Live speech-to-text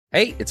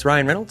Hey, it's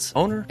Ryan Reynolds,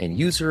 owner and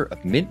user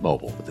of Mint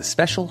Mobile, with a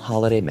special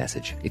holiday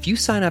message. If you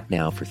sign up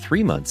now for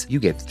 3 months, you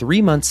get 3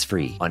 months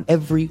free on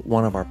every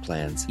one of our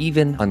plans,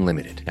 even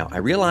unlimited. Now, I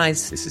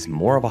realize this is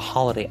more of a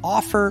holiday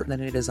offer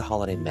than it is a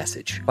holiday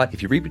message. But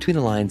if you read between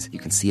the lines, you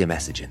can see a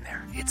message in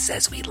there. It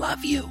says we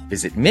love you.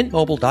 Visit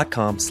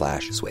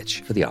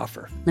mintmobile.com/switch for the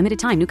offer. Limited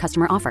time new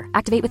customer offer.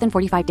 Activate within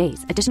 45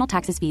 days. Additional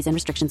taxes, fees, and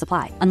restrictions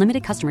apply.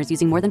 Unlimited customers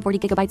using more than 40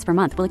 gigabytes per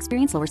month will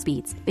experience lower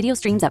speeds. Video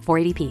streams at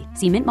 480p.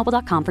 See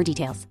mintmobile.com for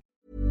details.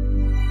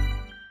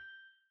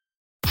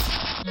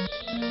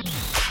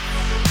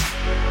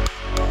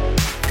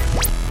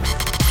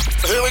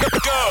 Here we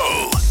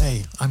go.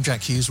 Hey, I'm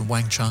Jack Hughes from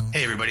Wang Chung.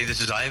 Hey everybody, this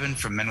is Ivan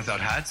from Men Without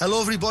Hats. Hello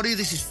everybody,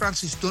 this is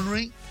Francis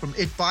Dunnery from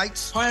It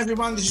Bites. Hi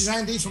everyone, this is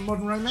Andy from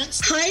Modern Romance.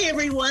 Hi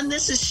everyone,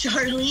 this is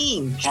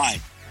Charlene.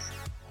 Hi,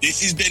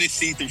 this is Dennis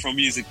Seaton from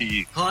Music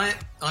EU. Hi,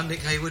 I'm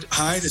Nick Hayward.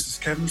 Hi, this is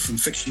Kevin from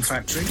Fiction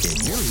Factory.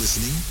 And you're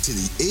listening to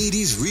the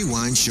 80s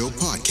Rewind Show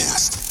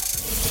podcast.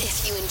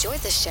 If you enjoyed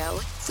the show,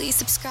 please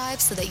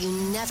subscribe so that you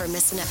never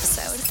miss an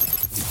episode.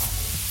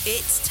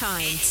 It's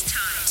time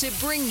to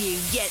bring you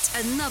yet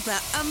another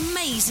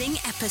amazing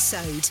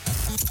episode.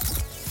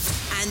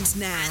 And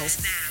now,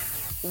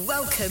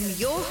 welcome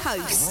your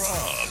host,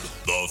 Rob,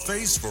 the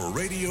face for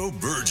Radio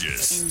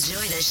Burgess.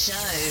 Enjoy the show.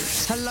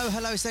 Hello,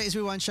 it's the 80s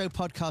Rewind Show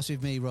podcast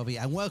with me, Robbie,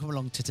 and welcome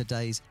along to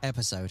today's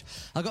episode.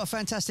 I've got a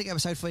fantastic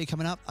episode for you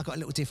coming up. I've got a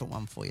little different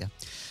one for you.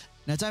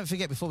 Now, don't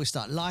forget, before we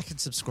start, like and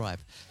subscribe.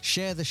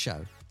 Share the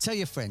show. Tell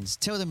your friends.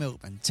 Tell the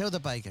milkman. Tell the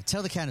baker.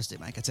 Tell the candlestick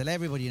maker. Tell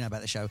everybody you know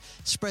about the show.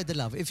 Spread the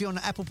love. If you're on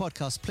Apple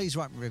Podcasts, please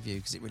write me a review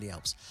because it really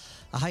helps.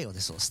 I hate all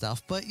this sort of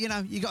stuff, but, you know,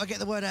 you got to get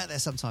the word out there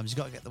sometimes. You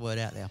got to get the word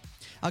out there.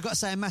 I've got to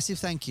say a massive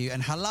thank you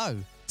and hello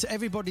to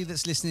everybody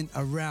that's listening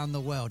around the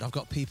world. I've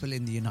got people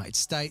in the United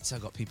States.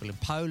 I've got people in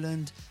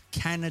Poland,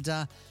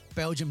 Canada,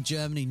 Belgium,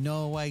 Germany,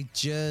 Norway,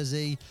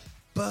 Jersey,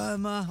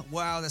 Burma.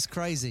 Wow, that's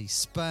crazy.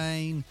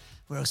 Spain.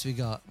 Where else have we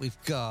got? We've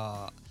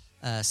got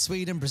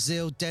Sweden,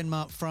 Brazil,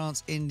 Denmark,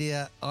 France,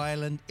 India,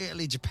 Ireland,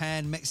 Italy,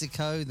 Japan,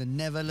 Mexico, the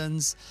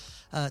Netherlands,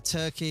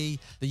 Turkey,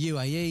 the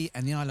UAE,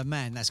 and the Isle of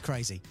Man. That's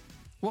crazy.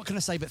 What can I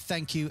say but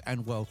thank you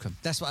and welcome?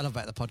 That's what I love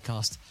about the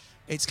podcast.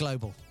 It's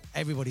global.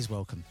 Everybody's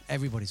welcome.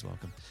 Everybody's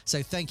welcome.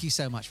 So thank you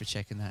so much for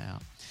checking that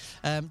out.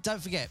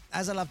 Don't forget,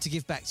 as I love to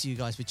give back to you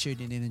guys for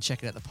tuning in and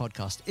checking out the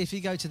podcast, if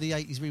you go to the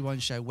 80s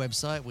Rewind Show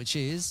website, which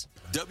is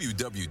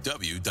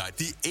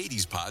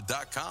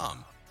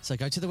www.the80spod.com. So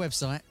go to the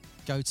website,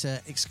 go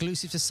to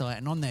exclusive to site,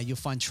 and on there you'll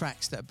find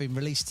tracks that have been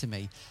released to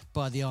me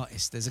by the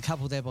artists. There's a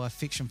couple there by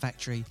Fiction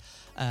Factory,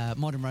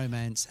 Modern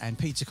Romance, and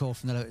Peter Core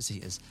from the Lotus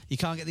Eaters. You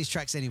can't get these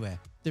tracks anywhere.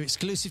 They're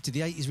exclusive to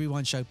the 80s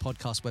Rewind Show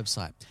podcast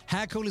website.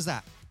 How cool is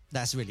that?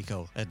 That's really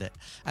cool, isn't it?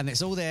 And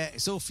it's all there,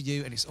 it's all for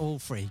you, and it's all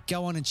free.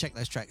 Go on and check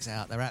those tracks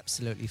out. They're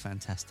absolutely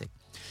fantastic.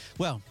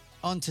 Well,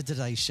 on to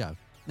today's show.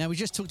 Now, we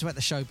just talked about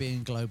the show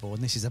being global,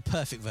 and this is a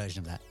perfect version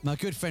of that. My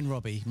good friend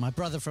Robbie, my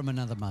brother from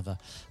another mother,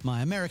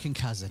 my American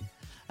cousin,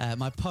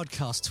 my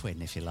podcast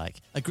twin, if you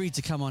like, agreed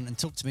to come on and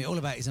talk to me all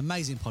about his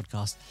amazing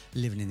podcast,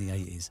 Living in the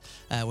 80s,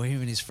 where him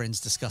and his friends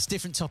discuss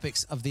different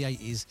topics of the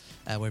 80s,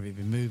 whether it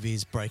be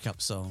movies,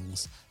 breakup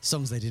songs,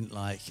 songs they didn't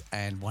like,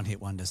 and one-hit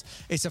wonders.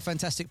 It's a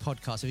fantastic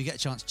podcast. If you get a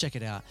chance, check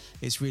it out.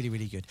 It's really,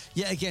 really good.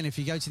 Yet again, if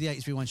you go to the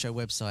 80s Rewind Show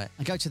website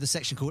and go to the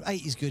section called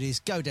 80s Goodies,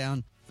 go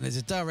down, there's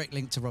a direct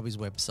link to Robbie's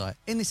website.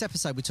 In this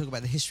episode, we talk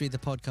about the history of the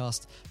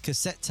podcast,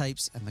 cassette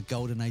tapes, and the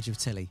golden age of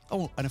telly.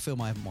 Oh, and a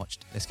film I haven't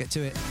watched. Let's get to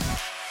it.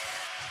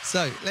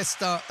 So, let's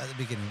start at the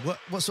beginning.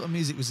 What sort of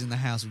music was in the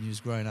house when you was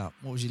growing up?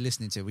 What was you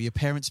listening to? Were your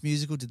parents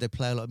musical? Did they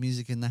play a lot of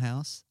music in the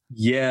house?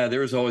 Yeah,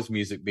 there was always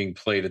music being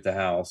played at the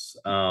house.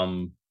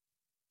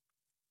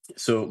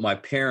 So my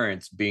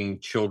parents, being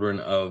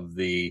children of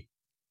the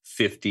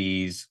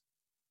 50s,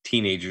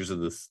 teenagers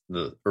of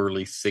the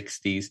early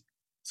 60s,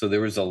 so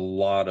there was a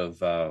lot of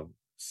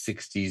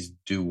 60s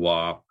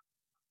doo-wop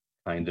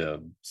kind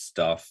of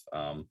stuff.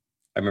 I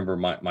remember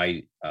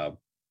my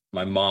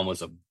mom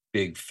was a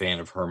big fan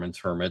of Herman's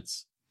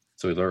Hermits,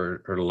 so we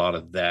heard a lot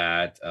of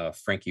that.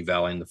 Frankie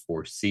Valli and the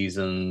Four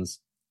Seasons,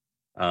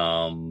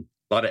 a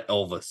lot of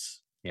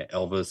Elvis. Yeah,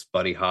 Elvis,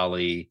 Buddy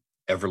Holly,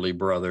 Everly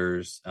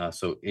Brothers.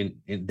 So in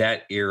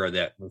that era,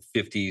 that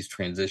 50s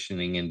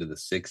transitioning into the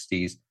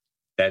 60s,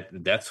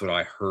 that's what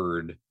I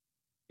heard,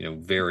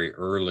 very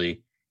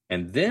early.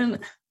 And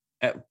then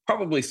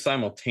probably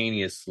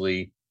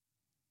simultaneously,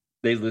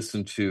 they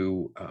listened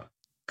to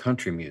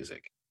country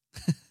music,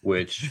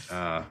 which,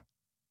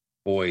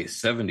 boy,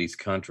 70s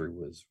country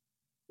was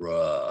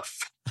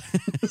rough.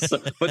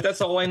 But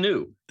that's all I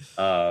knew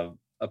up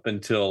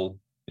until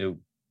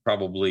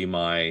probably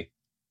my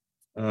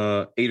 8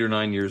 or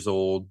 9 years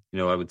old.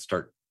 I would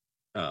start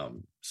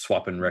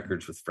swapping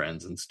records with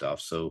friends and stuff.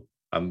 So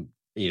I'm,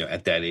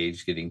 at that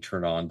age, getting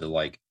turned on to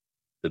like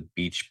the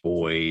Beach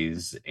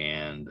Boys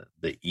and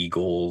the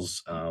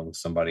Eagles,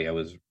 somebody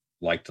I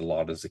liked a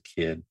lot as a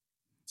kid.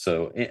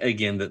 So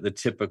again, the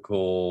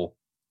typical,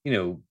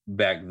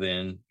 back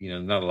then,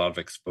 not a lot of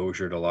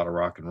exposure to a lot of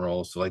rock and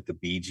roll. So like the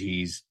Bee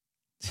Gees,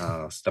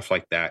 stuff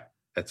like that.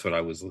 that's what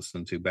I was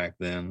listening to back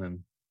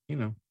then.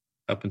 And,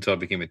 up until I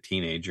became a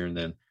teenager, and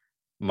then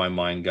my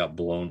mind got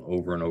blown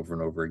over and over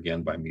and over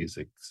again by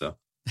music. So,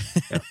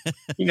 yeah.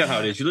 You know how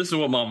it is. You listen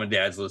to what mom and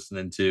dad's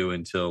listening to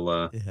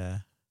until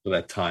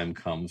that time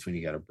comes when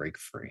you got to break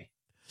free.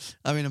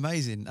 I mean,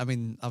 amazing. I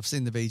mean, I've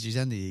seen the Bee Gees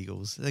and the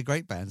Eagles. They're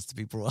great bands to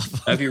be brought up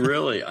on. Have you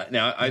really?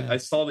 Now, I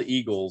saw the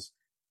Eagles,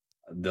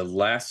 the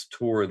last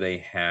tour they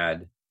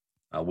had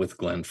with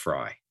Glenn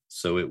Frey.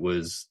 So it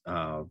was,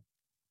 I'm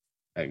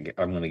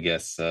going to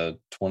guess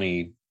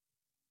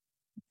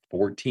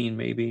 2014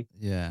 maybe.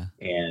 Yeah.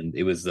 And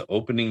it was the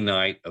opening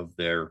night of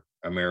their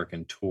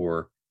American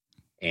tour,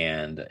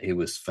 and it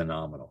was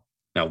phenomenal.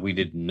 Now, we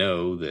didn't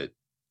know that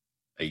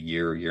a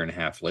year and a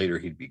half later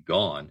he'd be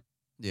gone.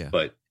 Yeah.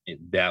 But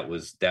that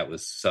was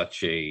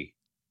such an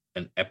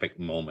epic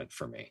moment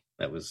for me.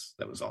 That was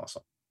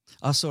awesome.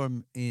 I saw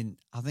him in,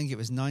 I think it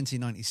was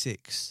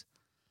 1996,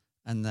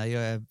 and they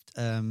had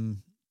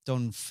Don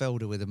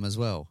Felder with them as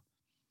well.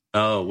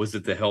 Oh, was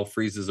it the Hell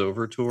Freezes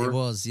Over tour? It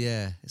was,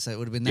 yeah. So it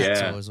would have been that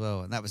tour as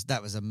well, and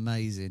that was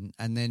amazing.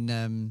 And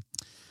then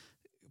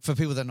for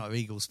people that are not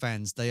Eagles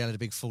fans, they had a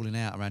big falling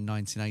out around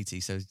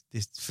 1980. So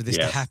this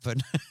to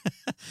happen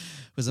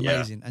was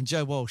amazing. Yeah. And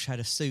Joe Walsh had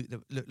a suit that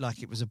looked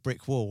like it was a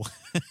brick wall.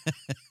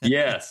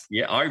 Yes,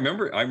 yeah, I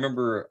remember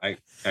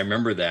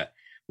that.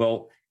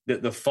 Well,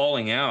 the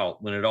falling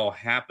out, when it all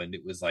happened,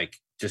 it was like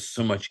just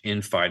so much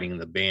infighting in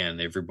the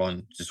band.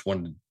 Everyone just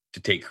wanted to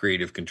take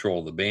creative control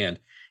of the band.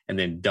 And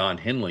then Don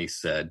Henley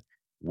said,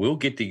 "We'll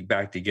get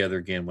back together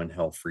again when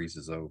Hell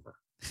Freezes Over."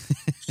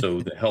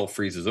 So the Hell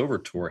Freezes Over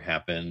tour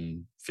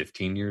happened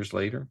 15 years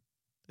later.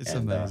 It's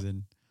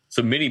amazing.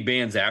 So many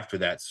bands after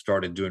that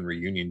started doing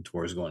reunion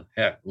tours going,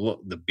 heck,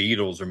 look, the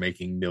Beatles are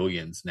making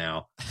millions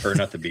now. Or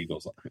not the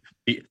Beagles.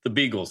 The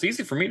Beagles.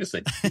 Easy for me to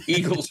say. The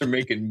Eagles are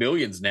making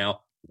millions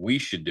now. We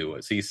should do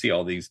it. So you see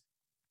all these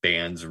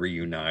bands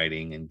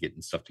reuniting and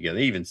getting stuff together.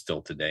 Even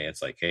still today,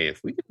 it's like, hey,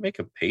 if we could make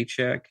a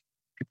paycheck,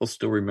 people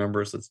still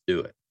remember us, let's do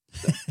it.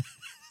 So.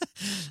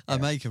 I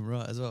make them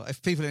right as well.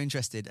 If people are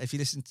interested, if you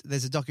listen,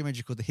 there's a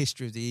documentary called The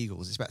History of the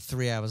Eagles. It's about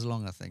 3 hours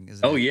long, I think.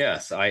 Isn't it?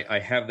 Yes. I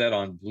have that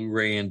on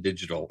Blu-ray and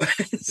digital.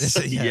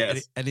 So,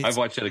 yes. And I've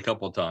watched it a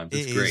couple of times.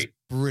 It's great.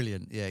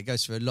 Brilliant. Yeah. It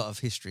goes through a lot of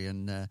history.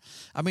 And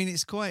I mean,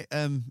 it's quite,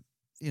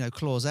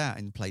 claws out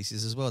in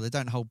places as well. They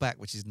don't hold back,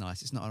 which is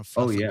nice. It's not a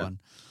fluffy one.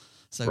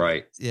 So,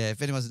 right. Yeah.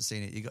 If anyone hasn't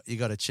seen it, you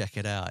got to check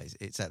it out.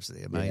 It's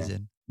absolutely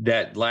amazing. Yeah.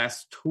 That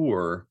last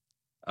tour,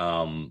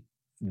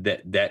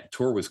 that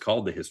tour was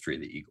called The History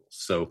of the Eagles.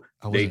 So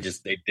they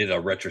did a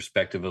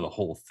retrospective of the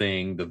whole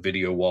thing. The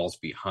video walls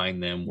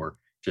behind them were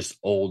just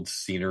old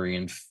scenery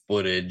and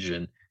footage,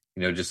 and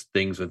just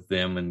things with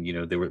them. And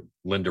they were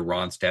Linda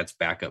Ronstadt's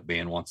backup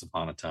band once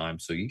upon a time.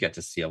 So you got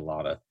to see a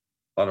lot of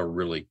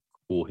really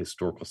cool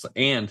historical stuff.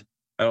 And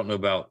I don't know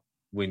about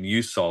when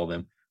you saw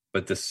them,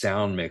 but the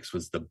sound mix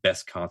was the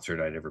best concert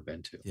I'd ever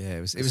been to. Yeah,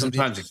 it was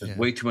sometimes it's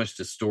way too much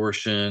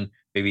distortion,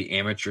 maybe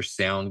amateur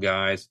sound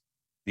guys.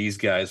 These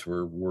guys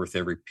were worth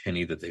every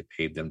penny that they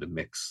paid them to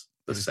mix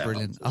the sound.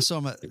 Brilliant. I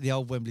saw them at the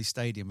old Wembley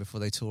Stadium before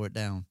they tore it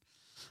down.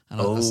 And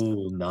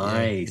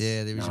nice.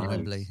 Yeah, the original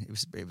Wembley.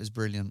 It was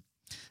brilliant.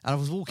 And I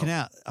was walking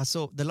out. I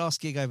saw the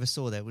last gig I ever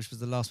saw there, which was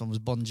the last one, was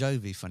Bon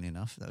Jovi, funny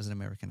enough. That was an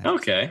American act.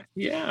 Okay.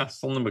 Yeah, I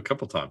saw them a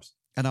couple times.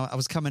 And I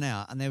was coming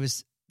out, and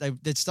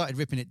they'd started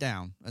ripping it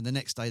down. And the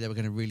next day they were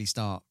going to really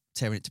start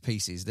tearing it to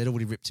pieces. They'd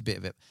already ripped a bit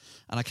of it.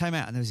 And I came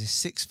out, and there was this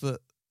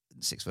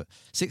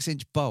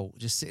 6-inch bolt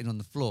just sitting on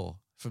the floor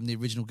from the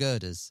original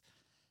girders.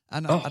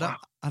 And I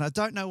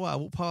don't know why I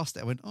walked past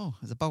it. I went, oh,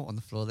 there's a bolt on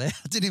the floor there.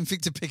 I didn't even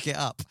think to pick it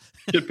up.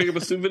 Should pick up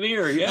a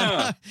souvenir,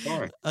 yeah.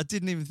 I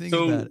didn't even think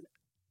about it.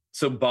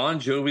 So Bon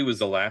Jovi was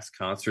the last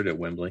concert at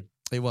Wembley?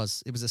 It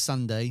was a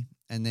Sunday,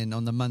 and then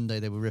on the Monday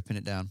they were ripping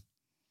it down.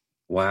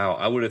 Wow,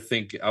 I would have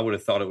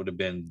thought it would have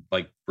been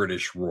like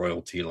British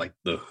royalty, like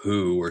The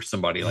Who or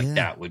somebody like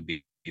that would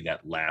be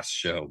that last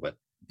show, but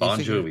Bon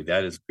Jovi,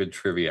 that is good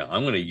trivia.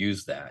 I'm going to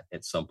use that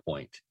at some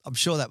point. I'm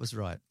sure that was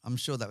right.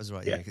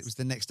 Yeah, it was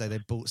the next day they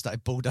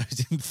started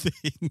bulldozing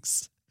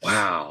things.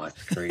 Wow,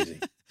 that's crazy.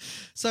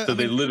 So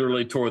they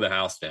literally tore the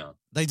house down.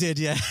 They did,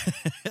 yeah.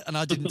 And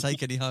I didn't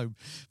take any home.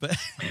 But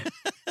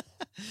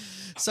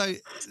so, I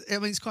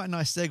mean, it's quite a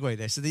nice segue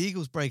there. So the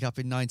Eagles break up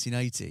in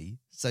 1980.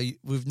 So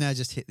we've now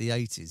just hit the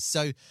 80s.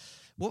 So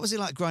what was it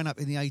like growing up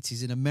in the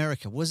 80s in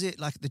America? Was it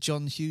like the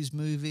John Hughes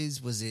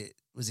movies? Was it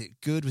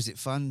good? Was it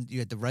fun? You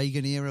had the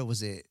Reagan era.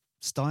 Was it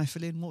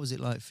stifling? What was it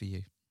like for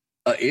you?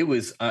 It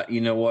was,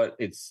 you know what?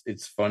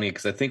 It's funny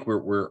because I think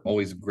we're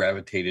always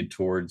gravitated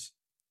towards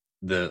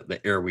the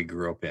era we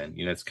grew up in.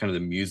 It's kind of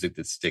the music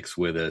that sticks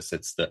with us.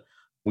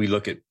 We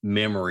look at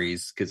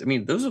memories because, I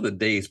mean, those are the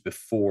days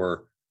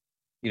before,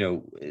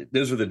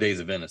 those are the days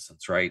of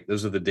innocence, right?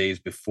 Those are the days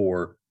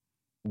before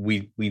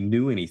we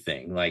knew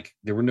anything. Like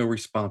there were no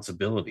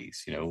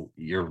responsibilities.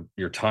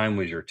 Your time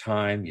was your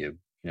time.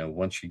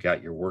 Once you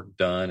got your work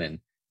done and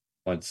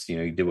once,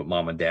 you did what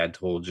mom and dad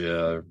told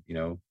you,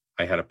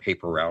 I had a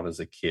paper route as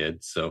a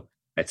kid. So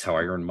that's how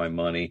I earned my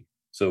money.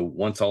 So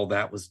once all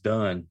that was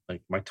done,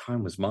 like my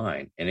time was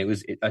mine. And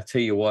I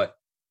tell you what,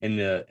 in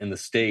the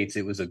States,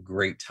 it was a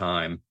great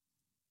time.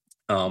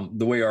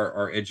 The way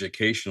our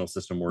educational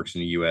system works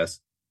in the U.S.,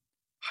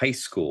 high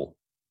school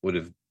would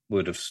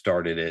have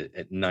started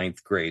at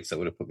ninth grade. So that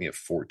would have put me at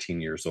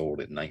 14 years old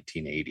in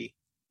 1980.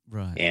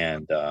 Right.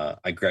 And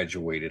I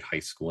graduated high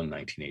school in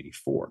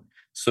 1984.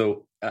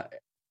 So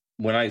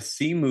when I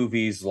see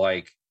movies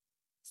like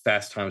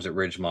Fast Times at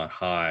Ridgemont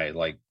High,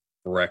 like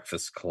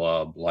Breakfast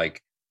Club,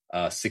 like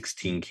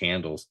 16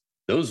 Candles,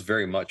 those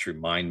very much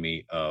remind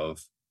me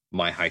of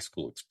my high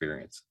school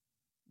experience.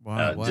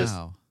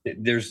 Wow.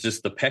 There's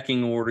just the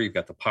pecking order. You've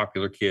got the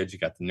popular kids,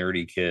 you've got the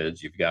nerdy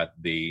kids, you've got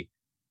the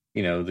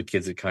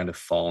kids that kind of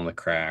fall in the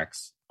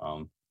cracks.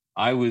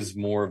 I was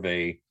more of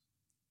a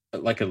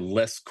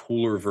less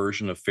cooler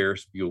version of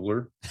Ferris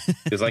Bueller,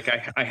 because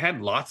I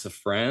had lots of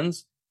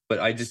friends, but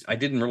I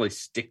didn't really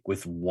stick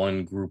with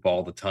one group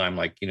all the time.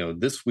 Like,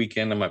 this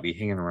weekend I might be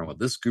hanging around with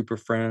this group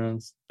of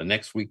friends, the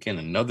next weekend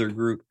another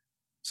group.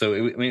 So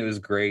it was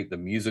great. The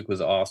music was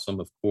awesome,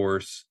 of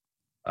course.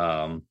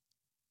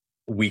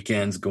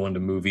 Weekends going to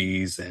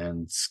movies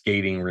and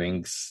skating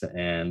rinks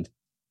and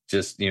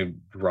just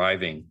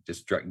driving,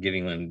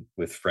 getting in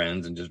with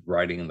friends and just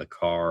riding in the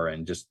car,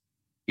 and just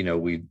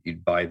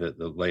you'd buy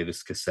the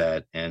latest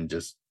cassette and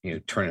just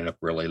turn it up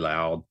really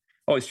loud.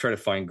 Always try to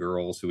find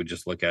girls who would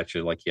just look at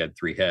you like you had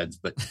three heads,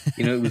 but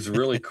it was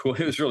really cool.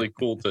 It was really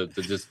cool to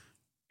just,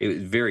 it was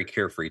very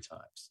carefree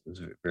times. It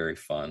was very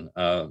fun.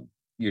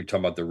 You're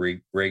talking about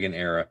the Reagan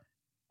era.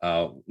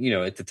 At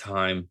the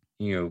time,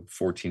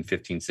 14,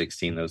 15,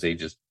 16, those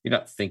ages, you're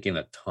not thinking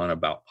a ton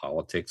about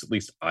politics. At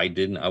least I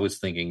didn't. I was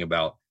thinking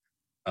about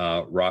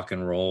rock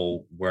and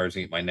roll, where I was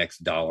going to get my next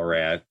dollar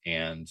at,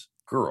 and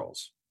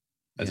girls,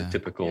 as a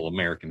typical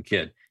American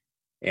kid.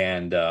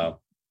 And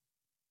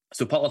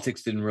so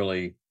politics didn't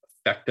really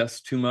affect us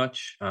too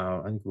much.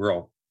 I think we're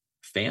all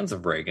fans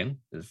of Reagan,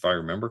 if I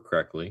remember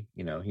correctly.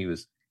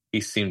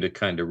 He seemed to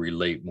kind of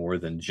relate more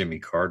than Jimmy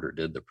Carter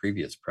did, the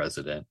previous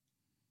president.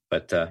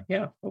 But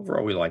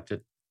overall, we liked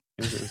it.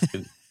 It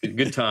was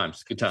good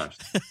times. Good times.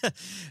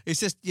 It's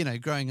just,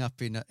 growing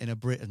up in a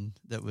Britain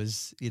that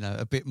was,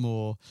 a bit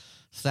more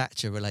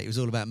Thatcher related. It was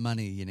all about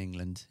money in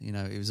England.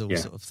 It was all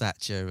sort of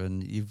Thatcher,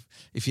 and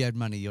if you had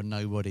money, you're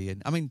nobody.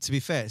 And I mean, to be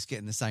fair, it's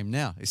getting the same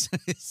now. It's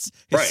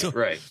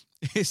right.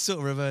 It's sort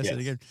of reversing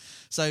again.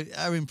 So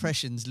our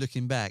impressions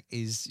looking back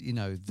is,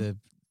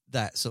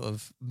 that sort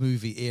of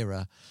movie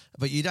era,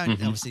 but you don't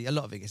obviously, a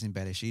lot of it gets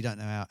embellished. You don't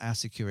know how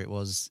secure it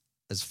was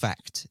as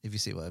fact, if you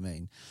see what I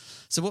mean.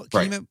 So what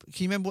can you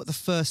remember what the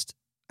first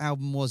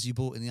album was you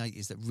bought in the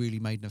 80s that really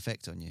made an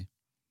effect on you?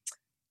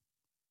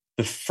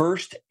 The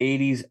first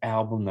 80s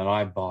album that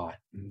I bought,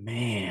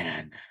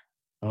 man,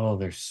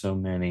 there's so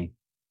many.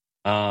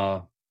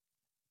 I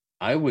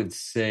would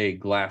say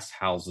Glass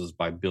Houses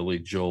by Billy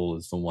Joel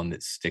is the one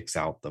that sticks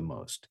out the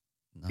most.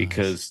 Nice.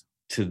 Because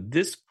to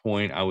this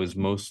point, I was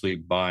mostly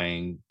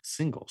buying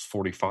singles,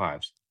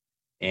 45s.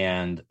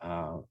 And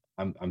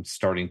I'm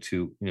starting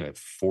to, at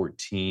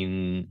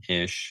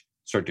 14-ish,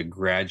 start to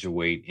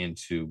graduate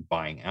into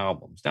buying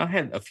albums. Now, I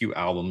had a few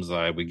albums that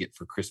I would get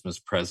for Christmas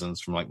presents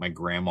from like my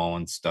grandma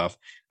and stuff.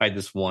 I had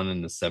this one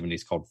in the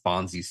 70s called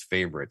Fonzie's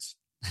Favorites.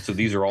 So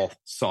these are all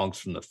songs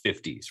from the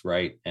 50s,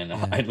 right? And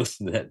I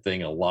listened to that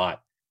thing a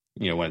lot,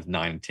 when I was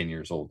 9 and 10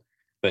 years old.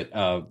 But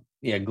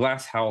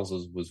Glass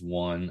Houses was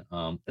one.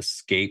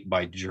 Escape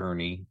by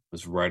Journey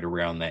was right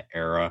around that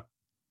era.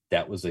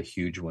 That was a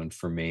huge one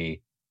for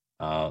me.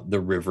 The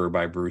River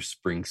by Bruce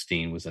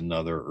Springsteen was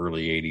another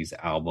early 80s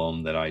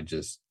album that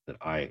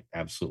I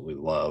absolutely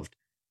loved.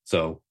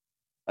 So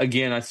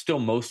again, I still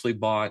mostly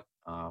bought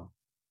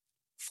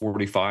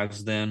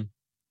 45s then,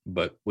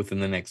 but within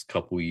the next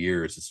couple of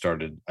years, I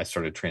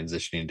started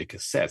transitioning to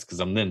cassettes, because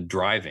I'm then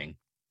driving.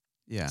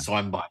 Yeah. So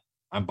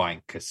I'm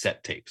buying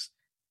cassette tapes,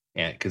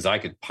 and because I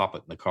could pop it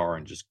in the car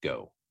and just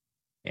go.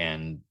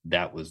 And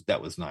that was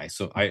nice.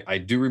 So I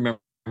do remember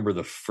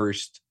the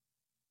first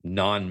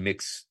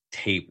non-mix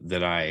tape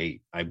that I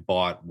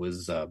bought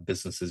was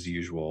Business as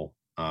Usual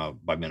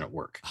by Men at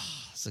Work. Oh,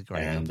 that's a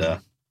great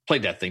and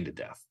played that thing to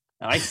death.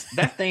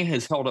 That thing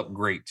has held up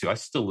great too. I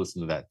still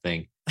listen to that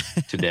thing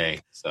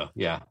today. So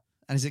yeah.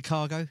 And is it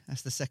Cargo?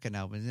 That's the second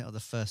album, isn't it, or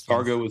the first?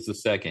 Cargo was the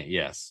second.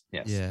 Yes.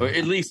 Yeah. Or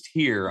at least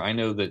here, I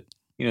know that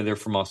they're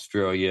from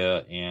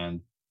Australia,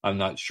 and I'm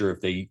not sure if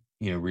they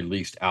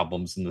released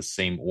albums in the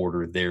same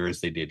order there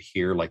as they did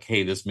here. Like,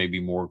 hey, this may be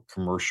more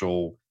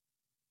commercial,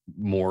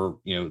 more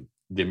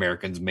the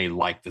Americans may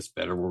like this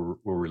better. We'll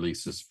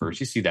release this first.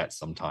 You see that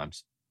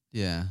sometimes.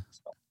 Yeah.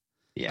 So,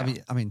 yeah.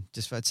 I mean,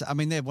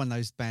 they're one of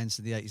those bands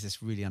of the 80s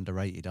that's really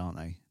underrated, aren't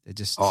they? They're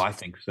just. Oh, I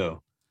think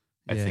so.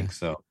 I think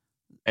so.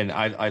 And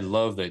I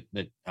love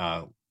that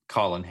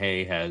Colin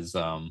Hay has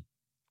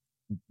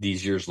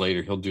these years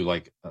later, he'll do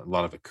like a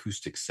lot of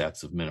acoustic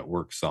sets of Men at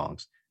Work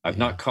songs. I've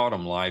not caught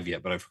him live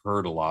yet, but I've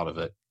heard a lot of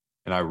it,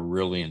 and I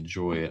really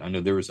enjoy it. I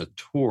know there was a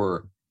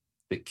tour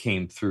that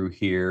came through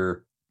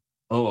here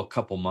a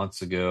couple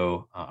months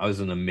ago. I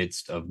was in the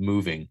midst of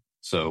moving,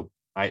 so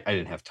I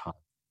didn't have time.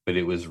 but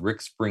it was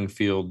Rick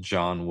Springfield,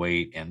 John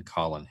Waite, and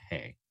Colin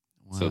Hay.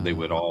 Wow. So they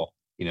would all,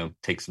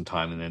 take some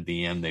time, and then at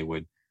the end they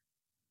would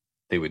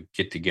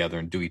get together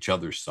and do each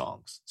other's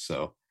songs.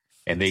 So,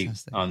 and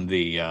Fantastic.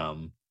 They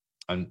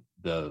on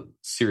the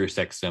Sirius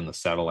XM, the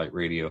satellite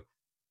radio,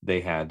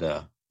 they had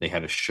a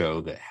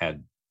show that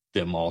had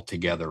them all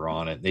together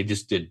on it. They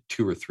just did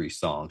 2 or 3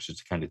 songs just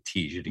to kind of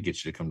tease you to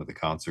get you to come to the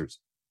concerts.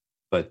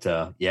 But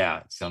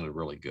it sounded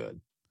really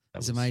good.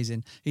 It's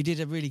amazing. He did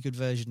a really good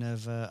version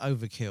of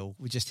Overkill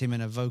with just him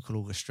and a vocal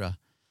orchestra.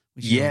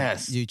 Which is on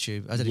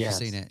YouTube. I don't know if you've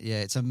seen it.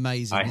 Yeah, it's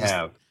amazing. I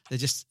have. They're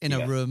just in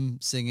a room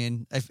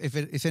singing.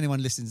 If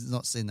anyone listens and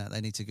not seen that,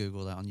 they need to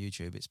Google that on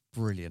YouTube. It's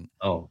brilliant.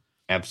 Oh,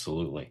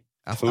 absolutely.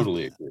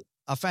 Totally agree.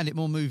 I found it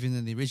more moving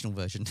than the original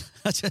version.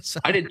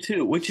 I did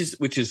too, which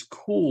is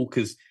cool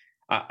because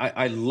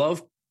I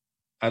love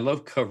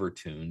cover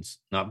tunes,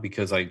 not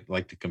because I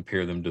like to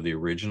compare them to the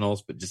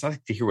originals, but just I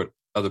like to hear what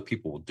other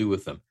people will do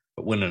with them.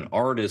 But when an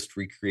artist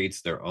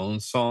recreates their own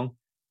song,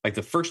 like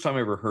the first time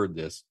I ever heard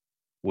this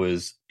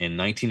was in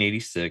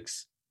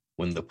 1986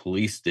 when the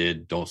Police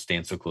did Don't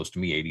Stand So Close to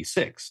Me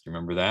 86. Do you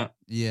remember that?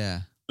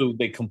 Yeah. So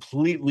they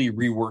completely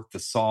reworked the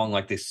song.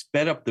 Like they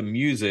sped up the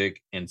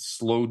music and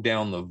slowed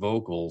down the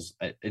vocals.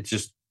 It's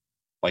just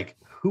like,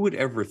 who would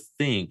ever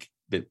think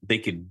that they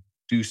could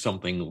do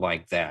something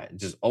like that? It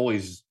just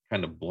always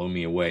kind of blow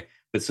me away.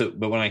 But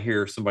when I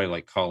hear somebody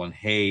like Colin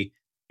Hay,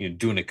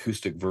 do an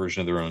acoustic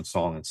version of their own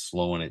song and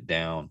slowing it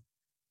down,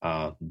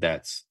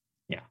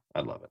 I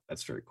love it.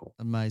 That's very cool.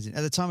 Amazing.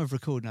 At the time of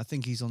recording, I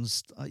think he's on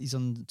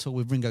tour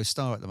with Ringo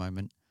Starr at the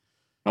moment.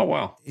 Oh,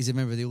 wow. He's a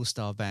member of the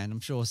All-Star Band. I'm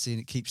sure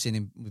keep seeing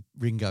him with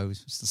Ringo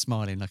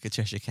smiling like a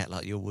Cheshire cat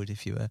like you would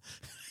if you were.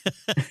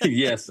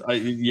 Yes.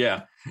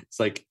 It's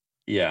like,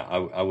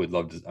 I would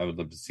love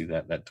to see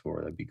that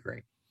tour. That'd be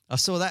great. I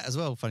saw that as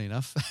well, funny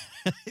enough.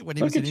 When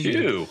he Look was in at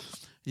England. you.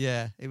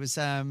 Yeah. It was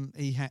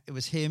it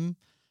was him,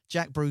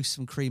 Jack Bruce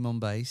from Cream on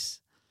bass,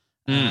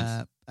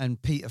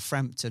 and Peter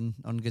Frampton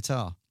on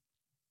guitar.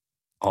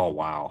 Oh,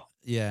 wow.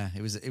 Yeah,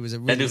 it was a really...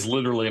 That is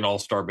literally an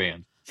all-star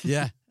band.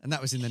 Yeah, and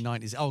that was in the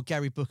 90s. Oh,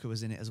 Gary Booker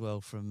was in it as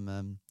well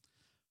from,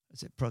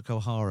 is it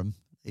Procol Harum?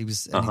 He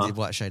was, and he did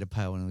White Shade of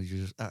Pale, and it was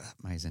just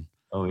amazing.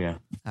 Oh, yeah.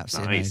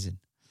 Absolutely amazing.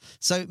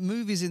 So,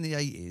 movies in the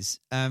 80s,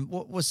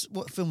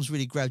 what films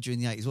really grabbed you in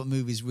the 80s? What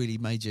movies really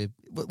made you...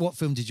 What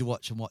film did you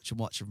watch and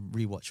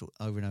rewatch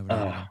over and over and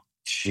over?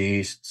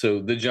 Jeez. So,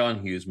 the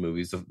John Hughes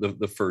movies,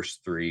 the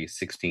first 3,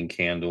 16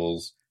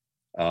 Candles,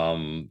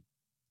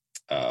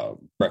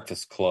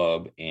 Breakfast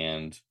Club,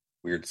 and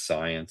Weird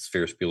Science,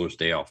 Ferris Bueller's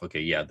Day Off. Okay,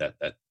 yeah,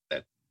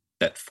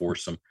 that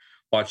foursome.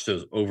 Watch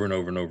those over and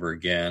over and over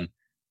again.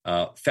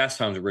 Fast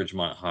Times at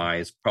Ridgemont High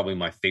is probably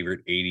my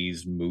favorite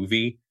 80s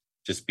movie,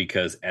 just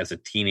because as a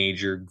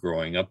teenager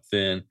growing up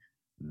then,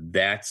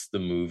 that's the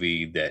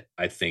movie that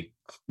I think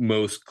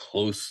most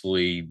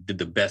closely did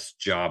the best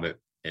job at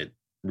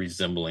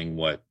resembling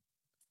what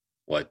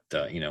it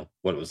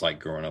was like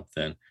growing up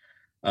then.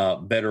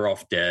 Better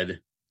Off Dead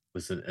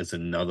is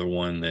another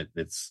one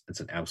it's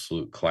an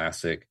absolute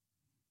classic.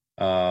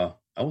 I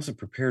wasn't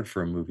prepared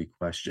for a movie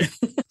question.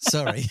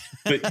 Sorry.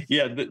 But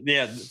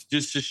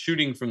just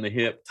shooting from the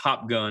hip.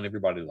 Top Gun,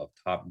 everybody loved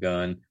Top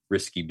Gun.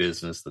 Risky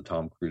Business, the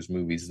Tom Cruise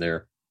movies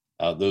there.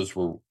 Those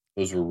were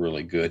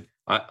really good.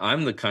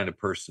 I'm the kind of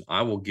person,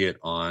 I will get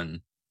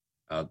on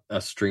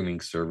a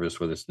streaming service,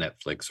 whether it's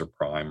Netflix or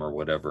Prime or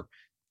whatever,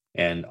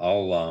 and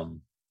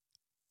I'll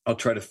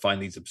try to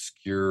find these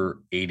obscure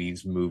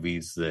 80s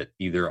movies that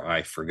either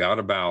I forgot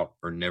about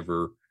or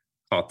never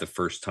caught the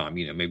first time.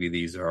 Maybe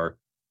these are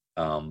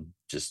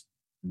just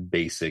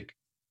basic,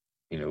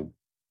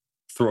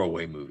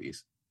 throwaway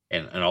movies,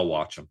 and I'll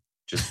watch them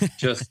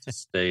just to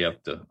stay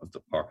up to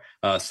par.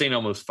 St.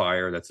 Elmo's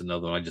Fire, that's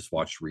another one I just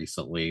watched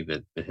recently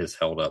that has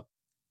held up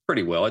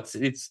pretty well. It's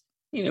a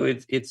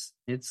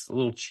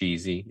little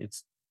cheesy.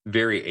 It's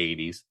very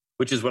 80s,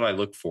 which is what I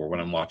look for when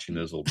I'm watching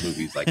those old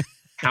movies. Like,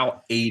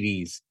 how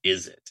 80s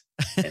is it?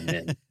 And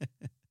then,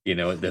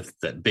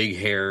 that big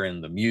hair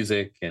and the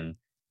music and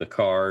the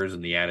cars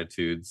and the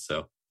attitudes.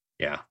 So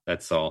yeah,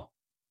 that's all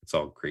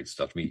great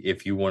stuff to me.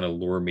 If you want to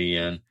lure me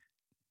in,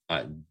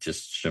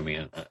 just show me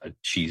a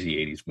cheesy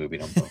 80s movie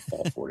and I'm going to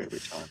fall for it every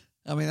time.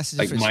 I mean, that's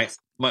the difference.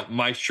 Like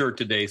my shirt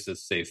today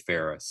says Save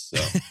Ferris.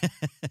 So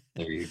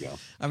there you go.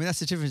 I mean, that's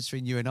the difference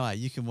between you and I.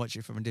 You can watch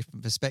it from a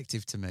different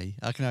perspective to me.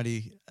 I can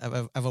only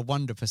have a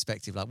wonder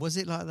perspective. Like, was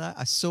it like that?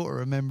 I sort of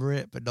remember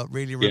it, but not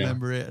really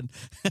remember it. And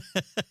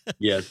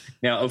yeah.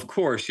 Now, of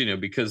course,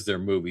 because they're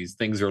movies,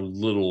 things are a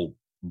little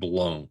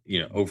blown,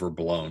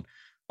 overblown.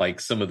 Like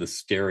some of the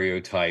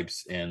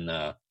stereotypes in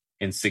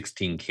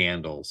 16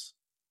 Candles,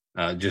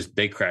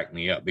 they crack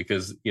me up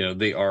because,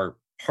 they are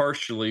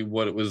partially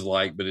what it was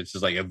like, but it's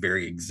just like a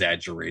very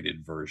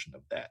exaggerated version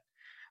of that.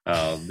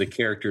 The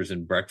characters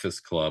in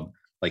Breakfast Club,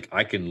 like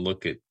I can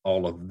look at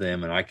all of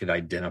them and I could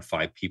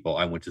identify people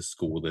I went to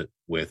school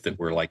with that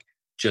were like,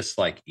 just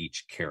like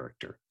each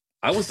character.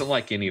 I wasn't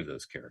like any of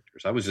those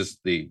characters. I was just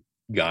the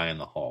guy in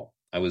the hall.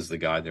 I was the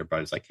guy that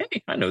everybody's like,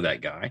 hey, I know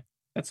that guy.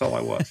 That's all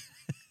I was.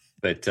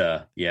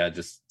 But yeah,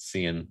 just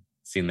seeing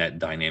that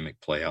dynamic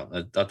play out.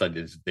 I thought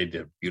they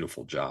did a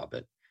beautiful job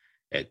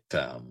at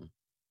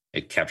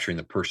capturing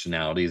the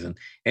personalities,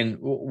 and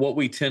what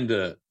we tend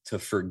to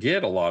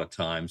forget a lot of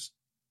times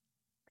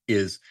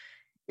is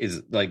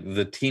like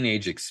the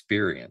teenage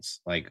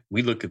experience. Like,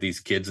 we look at these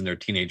kids and their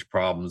teenage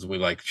problems, and we're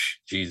like,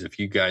 geez, if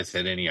you guys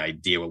had any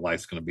idea what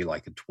life's going to be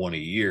like in 20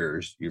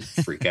 years, you'd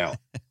freak out.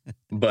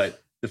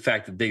 But the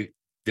fact that they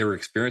were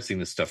experiencing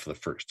this stuff for the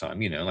first time,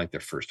 like their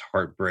first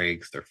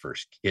heartbreaks, their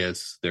first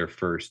kiss, their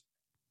first,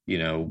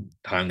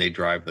 time they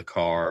drive the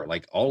car,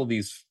 like all of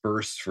these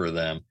firsts for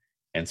them.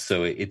 And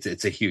so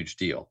it's a huge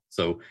deal.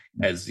 So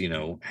as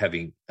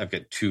I've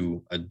got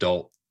 2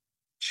 adult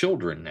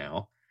children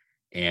now,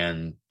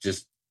 and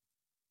just,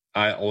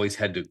 I always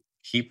had to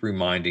keep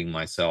reminding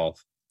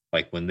myself,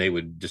 like when they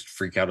would just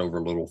freak out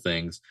over little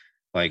things,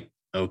 like,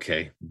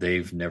 okay,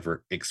 they've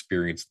never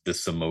experienced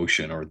this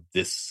emotion or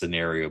this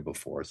scenario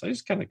before. So I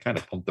just kind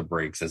of pump the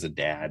brakes as a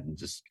dad and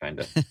just kind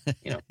of,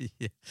 yeah.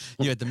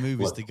 You had the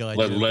movies to guide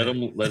you.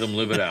 Let them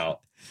live it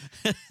out.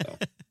 So.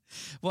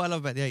 What I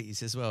love about the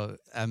 80s as well,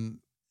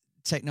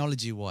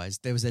 technology-wise,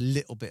 there was a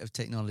little bit of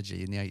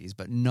technology in the 80s,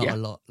 but not a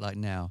lot like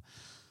now.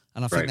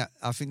 And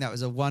I think that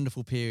was a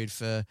wonderful period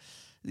for,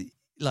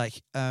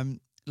 like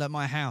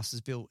my house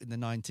was built in the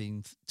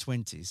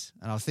 1920s,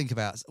 and I think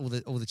about all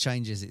the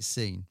changes it's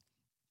seen.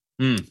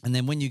 And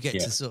then when you get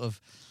to sort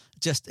of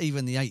just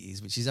even the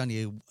 80s, which is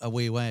only a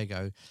wee way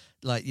ago,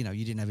 like, you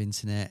didn't have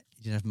internet,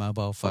 you didn't have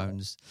mobile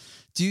phones.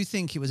 Do you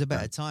think it was a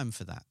better time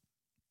for that?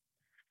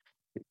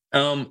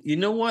 You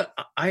know what?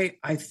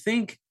 I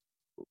think,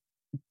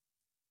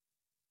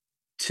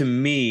 to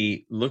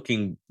me,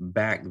 looking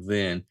back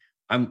then,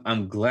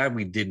 I'm glad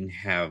we didn't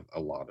have a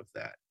lot of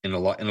that in a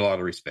lot of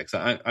respects.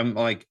 I'm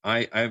like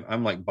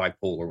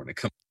bipolar when it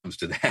comes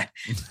to that.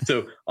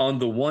 So on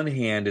the one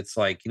hand, it's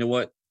like, you know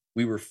what?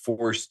 We were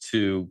forced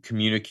to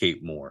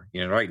communicate more.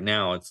 Right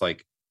now it's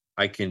like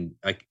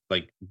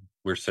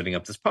we're setting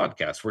up this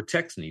podcast. We're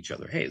texting each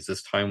other. Hey, is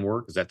this time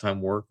work? Is that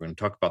time work? We're going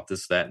to talk about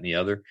this, that, and the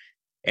other.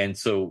 And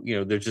so,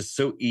 they're just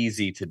so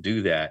easy to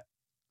do that.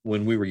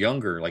 When we were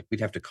younger, like,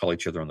 we'd have to call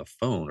each other on the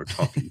phone or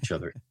talk to each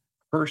other in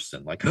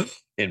person. Like,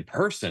 in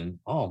person,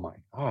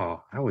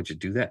 how would you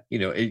do that?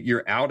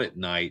 You're out at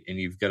night and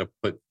you've got to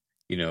put,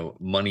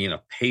 money in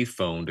a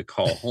payphone to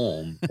call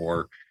home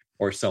or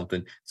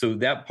something. So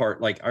that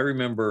part, like, I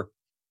remember,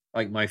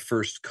 like, my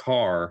first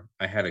car,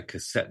 I had a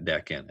cassette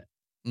deck in it.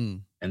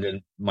 And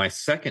then my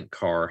second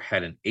car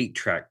had an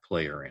 8-track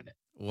player in it.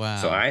 Wow.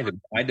 So I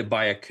had to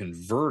buy a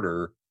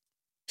converter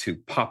to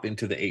pop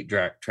into the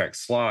 8-track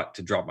slot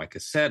to drop my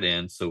cassette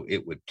in so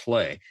it would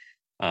play.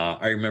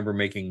 I remember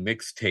making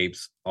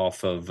mixtapes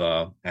off of,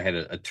 I had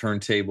a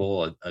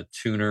turntable, a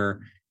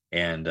tuner,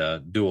 and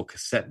dual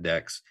cassette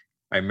decks.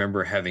 I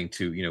remember having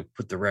to,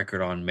 put the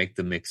record on, make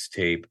the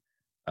mixtape,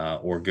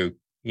 or go,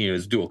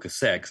 it's dual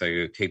cassette because I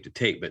go tape to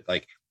tape, but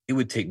like, it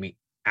would take me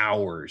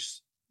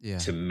hours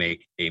to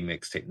make a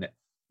mixtape.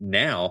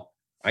 Now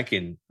I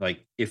can,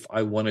 like, if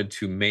I wanted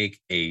to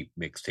make a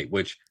mixtape,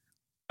 which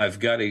I've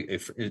got a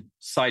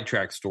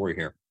sidetrack story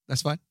here.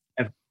 That's fine.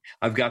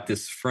 I've got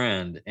this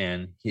friend,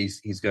 and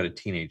he's got a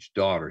teenage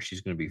daughter.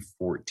 She's going to be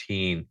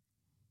 14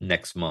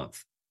 next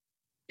month.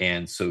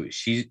 And so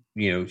she's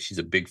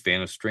a big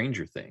fan of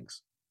Stranger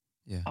Things.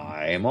 Yeah.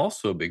 I am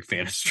also a big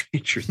fan of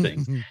Stranger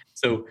Things.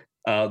 So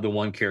the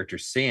one character,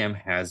 Sam,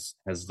 has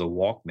the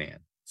Walkman.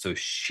 So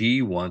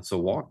she wants a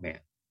Walkman.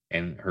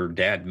 And her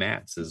dad,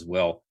 Matt, says,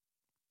 well,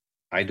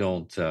 you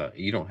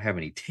don't have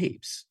any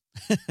tapes.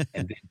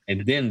 and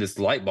then this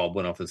light bulb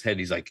went off his head.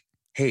 He's like,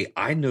 hey,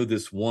 I know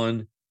this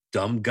one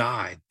dumb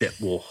guy that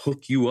will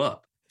hook you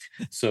up.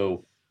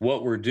 So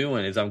what we're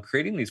doing is I'm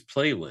creating these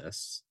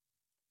playlists,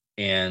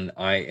 and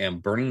I am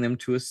burning them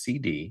to a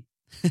CD.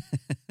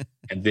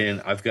 And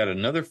then I've got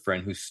another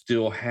friend who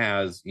still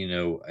has,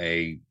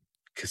 a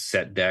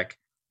cassette deck.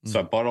 So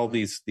I bought all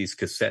these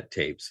cassette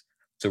tapes.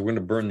 So we're going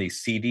to burn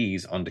these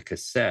CDs onto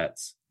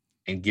cassettes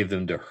and give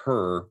them to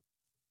her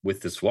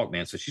with this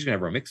Walkman. So she's going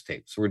to have her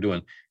mixtape. So we're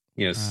doing,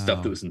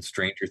 stuff that was in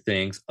Stranger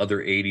Things, other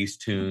 80s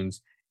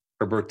tunes.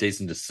 Her birthday's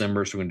in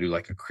December, so we're going to do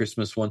like a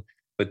Christmas one.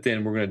 But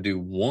then we're going to do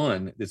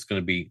one that's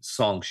going to be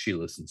songs she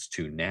listens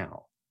to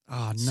now.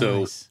 Oh,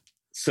 nice.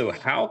 So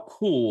how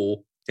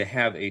cool to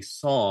have a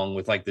song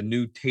with like the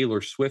new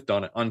Taylor Swift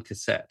on it on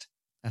cassette.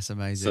 That's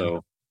amazing.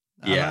 So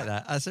I like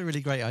that. That's a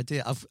really great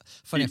idea.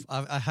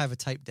 I have a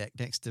tape deck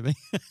next to me.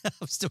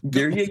 I've still got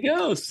there you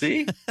go.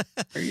 See?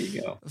 There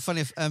you go.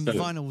 Funny if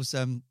vinyl's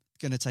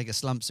going to take a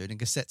slump soon and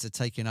cassettes are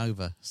taking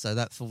over. So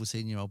that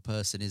 14-year-old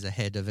person is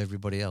ahead of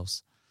everybody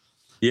else.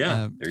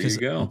 Yeah, there you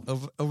go.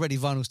 Already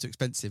vinyl's too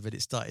expensive, but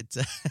it started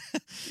to...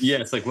 Yeah,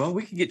 it's like, well,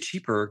 we can get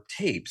cheaper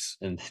tapes,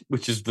 and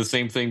which is the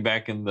same thing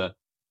back in the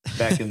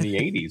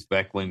 80s,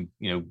 back when,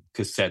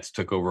 cassettes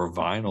took over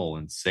vinyl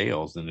and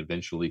sales and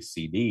eventually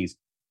CDs.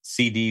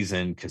 CDs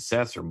and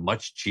cassettes are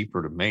much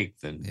cheaper to make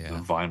than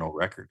vinyl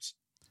records.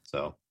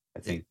 So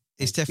I think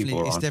It's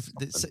definitely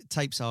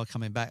tapes are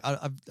coming back.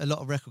 A lot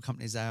of record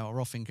companies are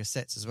offering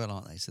cassettes as well,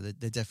 aren't they? So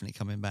they're definitely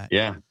coming back.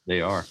 Yeah,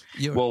 they are.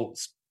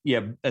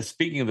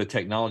 Speaking of the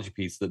technology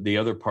piece, the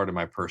other part of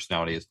my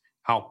personality is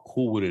how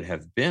cool would it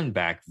have been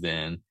back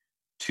then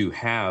to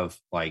have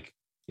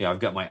I've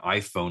got my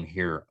iPhone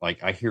here.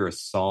 Like I hear a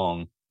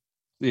song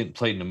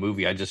played in a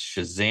movie, I just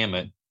Shazam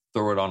it,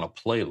 throw it on a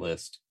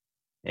playlist,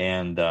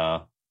 and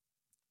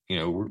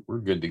we're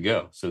good to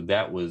go. So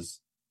that was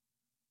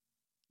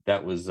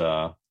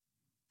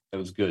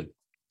good.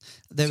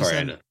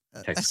 Sorry,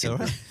 that's all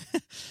right.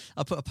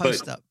 I put a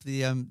post up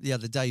the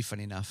other day,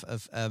 funny enough,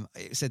 of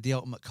it said the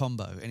ultimate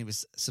combo, and it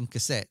was some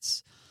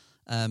cassettes,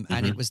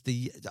 and it was do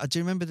you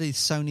remember the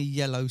Sony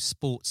Yellow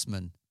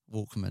Sportsman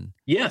Walkman?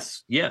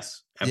 Yes,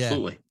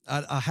 absolutely.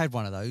 Yeah, I had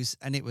one of those,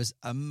 and it was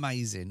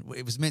amazing.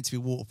 It was meant to be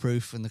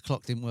waterproof, and the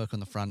clock didn't work on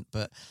the front,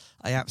 but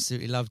I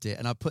absolutely loved it.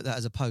 And I put that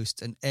as a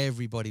post, and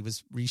everybody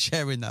was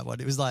resharing that one.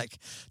 It was like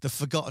the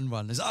forgotten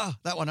one. It's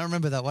that one, I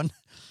remember that one.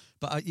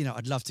 But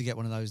I'd love to get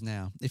one of those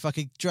now. If I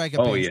could drag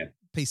a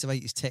piece of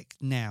 80s tech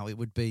now, it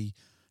would be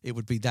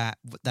that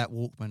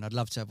Walkman. I'd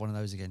love to have one of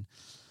those again.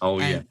 Oh,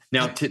 and, yeah.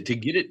 Now to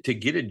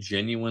get a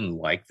genuine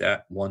like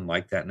that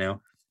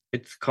now,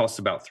 it costs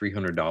about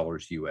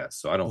 $300 US.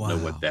 So I don't know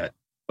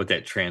what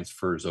that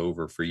transfers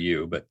over for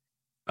you, but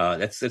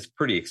that's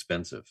pretty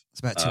expensive. It's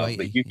about $280.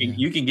 But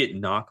you can get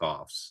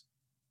knockoffs,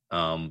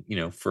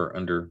 for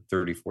under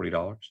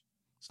 $30-$40.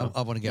 So,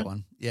 I want to get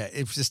one. Yeah,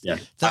 it was just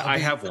I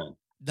have one.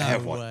 No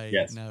way,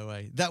 yes. No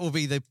way. That will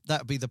be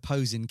the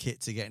posing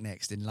kit to get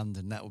next in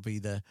London. That will be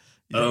the.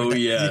 You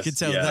can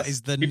tell that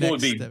is the People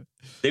next step.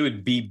 They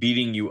would be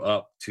beating you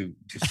up to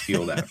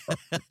steal that.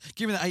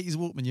 Give me that 80s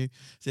Walkman, you.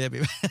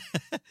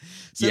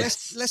 So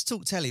let's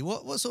talk telly.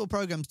 What sort of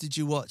programs did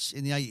you watch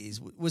in the 80s?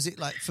 Was it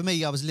like, for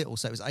me, I was little,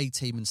 so it was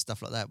A-Team and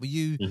stuff like that. Were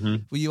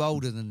you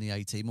older than the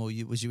A-Team, or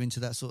was you into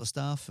that sort of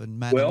stuff? And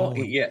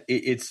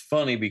it's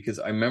funny because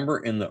I remember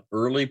in the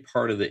early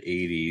part of the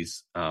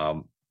 80s.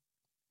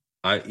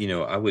 I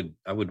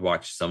would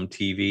watch some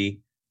TV.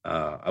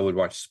 I would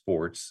watch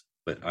sports,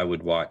 but I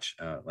would watch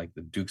like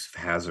the Dukes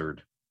of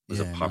Hazzard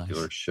was a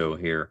popular show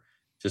here.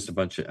 Just a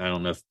bunch of, I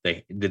don't know if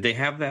they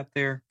have that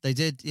there. They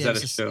did. Yeah,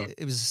 show?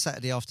 It was a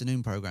Saturday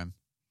afternoon program.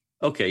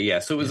 Okay, yeah.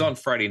 So it was on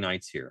Friday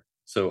nights here.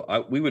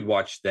 So we would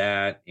watch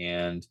that,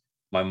 and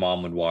my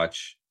mom would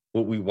watch.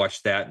 Well, we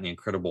watched that and The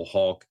Incredible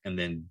Hulk, and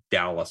then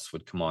Dallas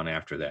would come on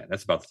after that.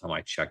 That's about the time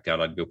I checked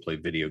out. I'd go play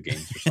video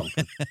games or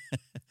something.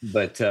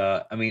 But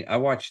I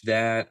watched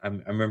that. I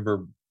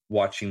remember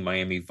watching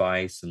Miami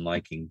Vice and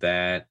liking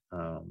that.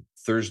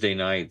 Thursday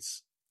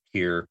nights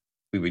here,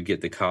 we would get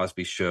The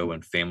Cosby Show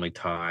and Family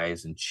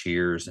Ties and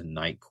Cheers and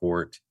Night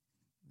Court.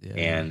 Yeah.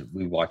 And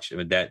we watched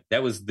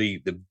that was the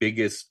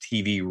biggest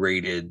TV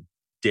rated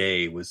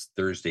day was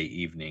Thursday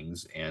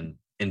evenings, and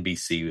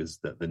NBC was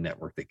the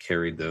network that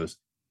carried those.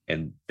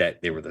 And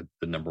that they were the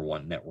number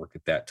one network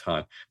at that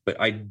time.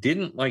 But I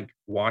didn't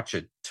watch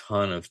a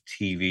ton of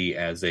TV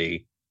as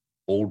a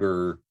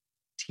older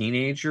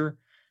teenager,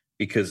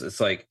 because it's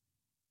like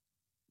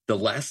the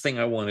last thing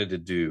I wanted to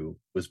do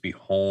was be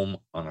home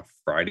on a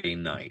Friday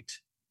night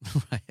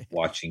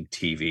watching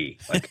TV.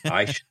 Like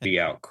I should be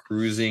out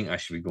cruising. I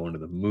should be going to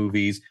the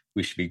movies.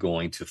 We should be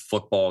going to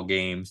football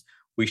games.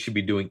 We should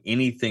be doing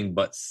anything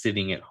but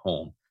sitting at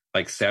home.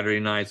 Like Saturday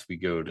nights, we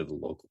go to the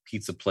local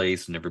pizza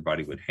place, and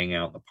everybody would hang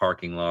out in the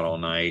parking lot all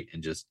night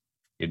and just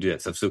do that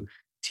stuff. So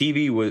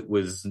TV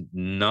was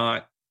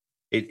not.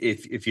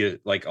 If you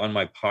like on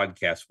my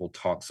podcast, we'll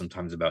talk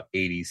sometimes about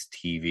 80s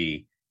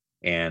TV,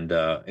 and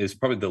it was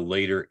probably the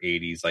later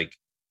 80s. Like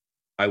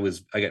I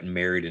got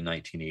married in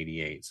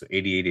 1988, so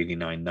 88,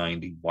 89,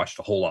 90, watched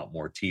a whole lot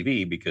more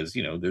TV because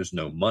there's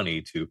no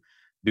money to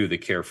do the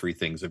carefree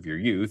things of your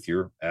youth.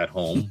 You're at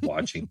home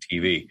watching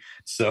TV,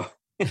 so.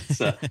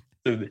 So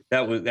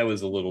that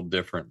was a little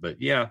different,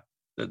 but yeah,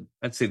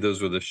 I'd say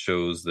those were the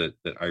shows that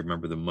I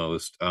remember the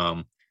most.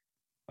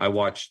 I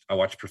watched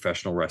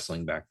professional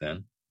wrestling back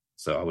then,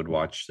 so I would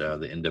watch the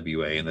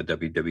NWA and the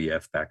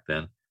WWF back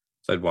then.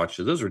 So I'd watch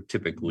those. Were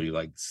typically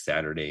like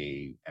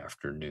Saturday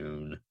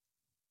afternoon,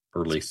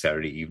 early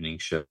Saturday evening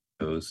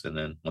shows, and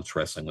then once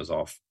wrestling was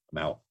off, I'm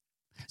out.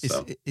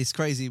 So. It's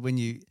crazy when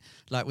you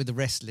like with the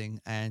wrestling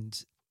and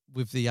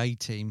with the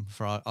A-Team,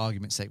 for our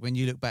argument's sake, when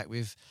you look back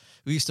we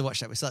used to watch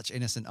that with such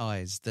innocent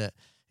eyes that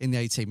in the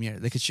A-Team,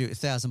 they could shoot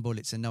 1,000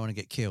 bullets and no one would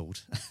get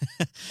killed.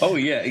 Oh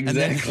yeah,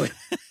 exactly.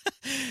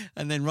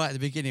 And then right at the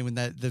beginning when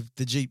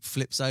the Jeep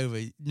flips over,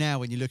 now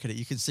when you look at it,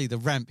 you can see the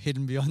ramp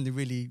hidden behind the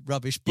really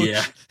rubbish bush.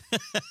 Yeah.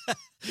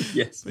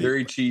 Yes,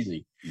 very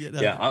cheesy.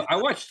 I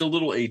watched a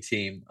little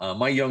A-Team.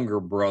 My younger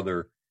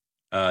brother,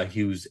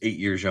 he was 8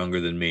 years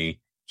younger than me.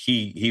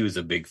 He was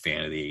a big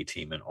fan of the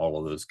A-Team and all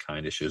of those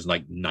kind of shows,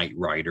 like Knight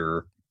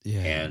Rider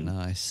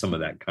and some of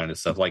that kind of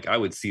stuff. Like I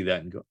would see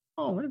that and go,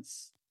 "Oh,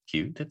 that's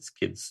cute. That's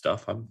kids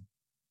stuff. I'm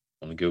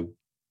gonna go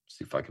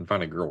see if I can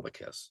find a girl to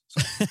kiss."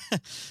 So.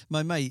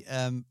 My mate,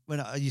 when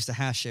I used to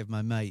house share with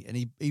my mate, and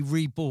he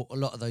rebought a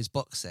lot of those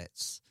box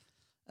sets,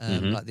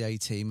 like the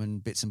A-Team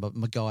and bits and bobs.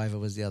 MacGyver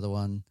was the other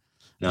one.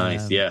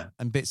 Nice, yeah.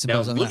 And bits and now,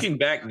 bobs like looking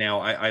back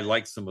now, I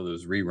like some of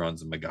those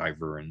reruns of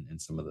MacGyver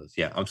and some of those.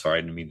 Yeah, I'm sorry,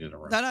 I didn't mean to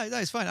interrupt. No,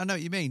 it's fine. I know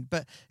what you mean,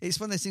 but it's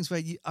one of those things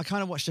where I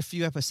kind of watched a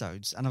few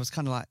episodes and I was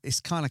kind of like, it's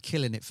kind of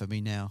killing it for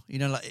me now. You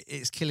know, like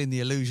it's killing the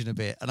illusion a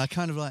bit. And I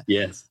kind of like,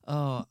 yes.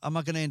 Oh, am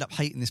I going to end up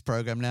hating this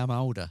program now I'm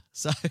older?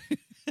 So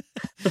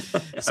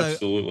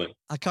Absolutely.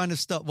 I kind of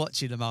stopped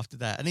watching them after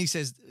that. And he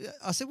says,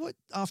 I said, what,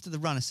 after the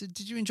run? I said,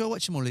 did you enjoy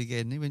watching them all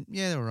again? And he went,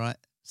 yeah, they're all right.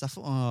 So I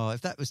thought, oh,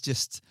 if that was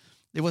just,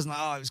 it wasn't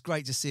like, oh, it was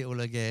great to see it all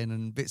again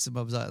and bits and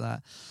bobs like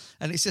that.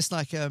 And it's just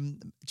like, do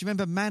you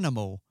remember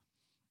Manimal?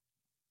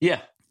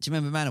 Yeah. Do you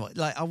remember Manimal?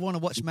 Like, I want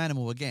to watch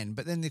Manimal again,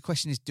 but then the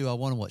question is, do I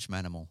want to watch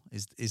Manimal?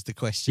 Is the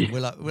question. Yeah.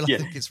 Will I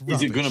think it's rubbish?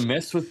 Is it going to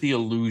mess with the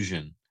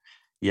illusion?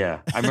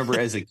 Yeah. I remember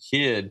as a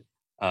kid,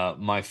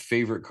 my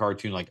favorite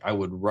cartoon, like I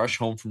would rush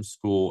home from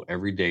school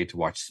every day to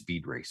watch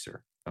Speed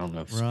Racer. I don't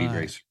know if Speed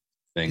Racer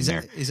thing is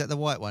there. Is that the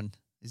white one?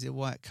 Is it a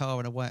white car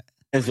and a white?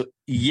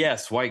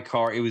 Yes, white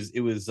car. It was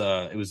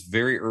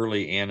very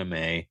early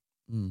anime,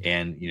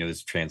 and it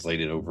was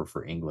translated over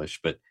for English.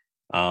 But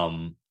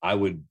I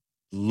would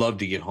love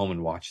to get home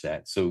and watch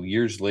that. So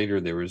years later,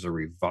 there was a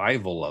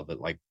revival of it.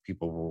 Like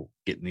people were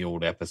getting the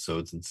old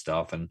episodes and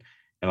stuff, and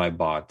I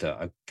bought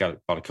a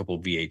couple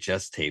of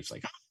VHS tapes.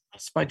 Like,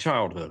 that's my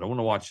childhood. I want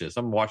to watch this.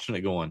 I'm watching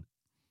it, going,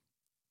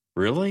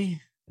 really?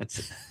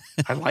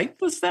 I liked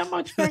this that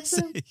much back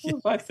then. What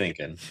was I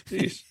thinking?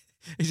 Jeez.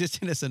 It's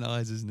just innocent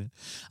eyes, isn't it?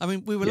 I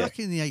mean, we were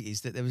lucky in the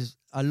 80s that there was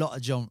a lot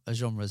of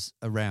genres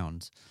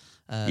around.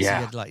 So you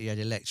had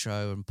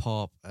electro and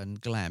pop and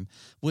glam.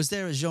 Was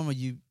there a genre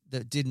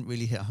that didn't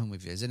really hit home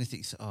with you? Is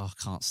anything? Oh, I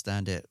can't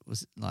stand it.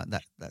 Was it like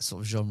that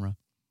sort of genre?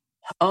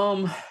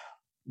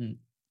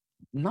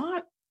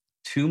 Not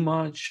too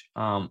much.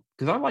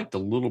 Because I liked a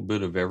little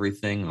bit of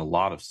everything and a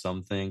lot of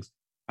some things.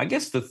 I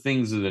guess the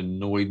things that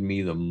annoyed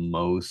me the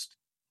most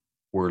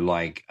were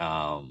like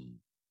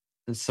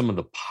some of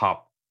the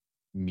pop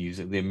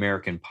music, the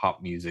American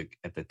pop music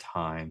at the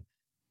time,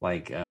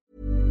 like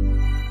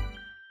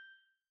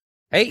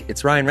Hey,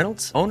 it's Ryan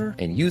Reynolds, owner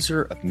and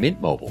user of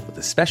Mint Mobile, with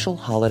a special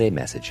holiday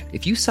message.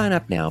 If you sign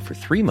up now for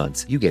 3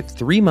 months, you get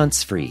 3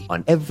 months free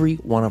on every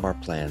one of our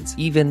plans,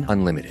 even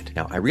unlimited.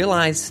 Now, I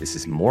realize this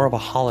is more of a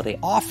holiday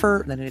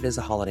offer than it is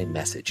a holiday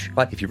message,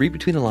 but if you read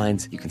between the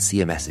lines, you can see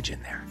a message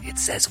in there. It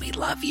says we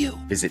love you.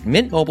 Visit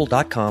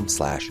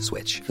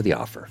mintmobile.com/switch for the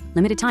offer.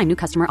 Limited time new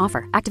customer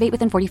offer. Activate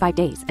within 45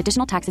 days.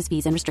 Additional taxes,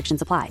 fees, and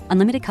restrictions apply.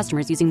 Unlimited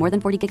customers using more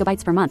than 40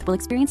 gigabytes per month will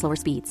experience lower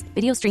speeds.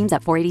 Video streams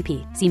at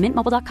 480p. See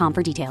mintmobile.com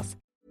for details.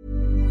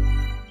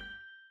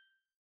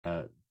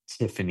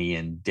 Tiffany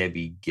and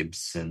Debbie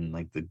Gibson,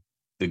 like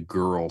the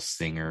girl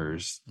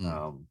singers.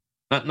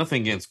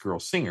 Nothing against girl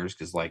singers,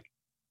 because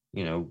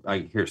I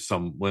hear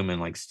some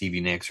women like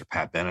Stevie Nicks or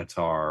Pat Benatar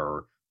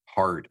or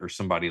Hart or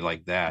somebody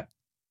like that.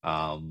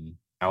 Alison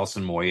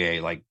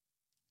Moyet, like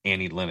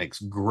Annie Lennox,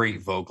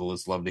 great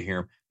vocalist, love to hear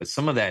him. But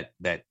some of that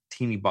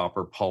teeny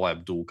bopper Paul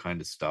Abdul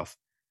kind of stuff,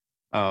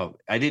 I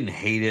didn't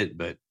hate it,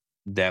 but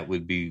that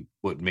would be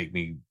what would make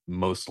me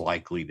most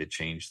likely to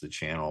change the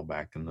channel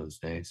back in those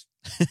days.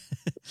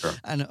 Sure.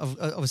 And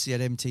obviously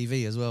at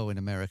MTV as well in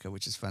America,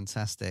 which is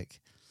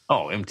fantastic.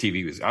 Oh,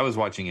 I was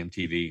watching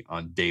MTV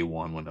on day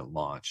one when it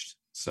launched.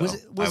 So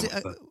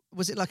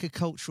was it like a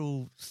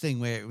cultural thing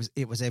where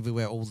it was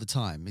everywhere all the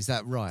time? Is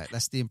that right?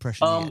 That's the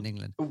impression you get in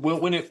England. Well,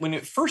 when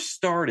it first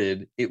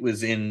started, it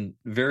was in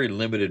very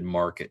limited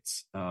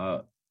markets.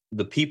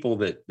 The people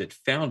that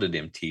founded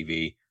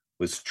MTV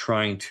was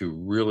trying to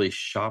really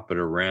shop it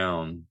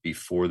around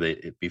before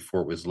it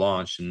was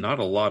launched, and not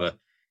a lot of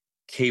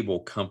cable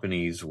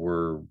companies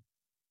were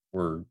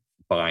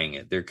buying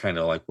it. They're kind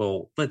of like,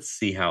 well, let's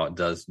see how it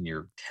does in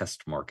your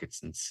test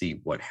markets and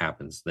see what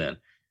happens then.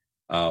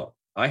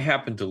 I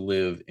happen to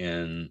live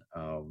in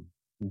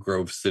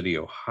Grove City,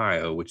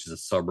 Ohio, which is a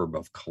suburb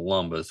of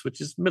Columbus,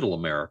 which is middle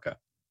America.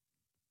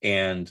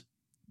 And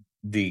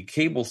the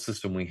cable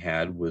system we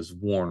had was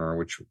Warner,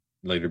 which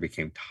later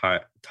became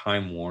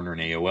Time Warner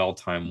and AOL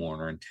Time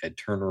Warner, and Ted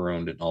Turner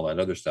owned it and all that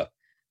other stuff.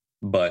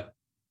 But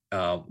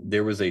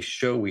there was a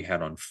show we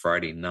had on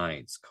Friday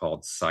nights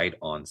called Sight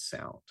on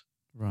Sound.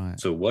 Right.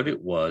 So what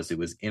it was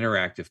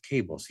interactive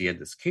cable. So you had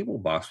this cable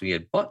box where you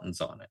had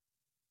buttons on it,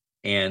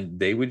 and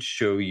they would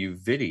show you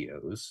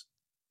videos,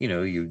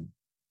 you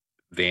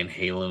Van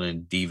Halen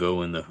and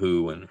Devo and The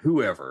Who and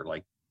whoever,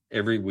 like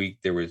every week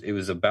it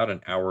was about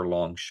an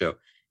hour-long show.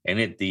 And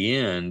at the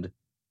end,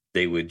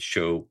 they would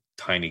show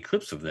tiny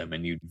clips of them,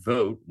 and you'd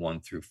vote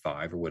 1 through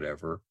 5 or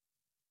whatever,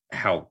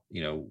 how,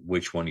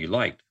 which one you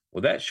liked.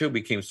 Well, that show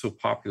became so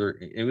popular.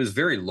 It was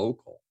very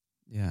local.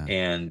 Yeah.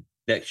 And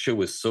that show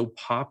was so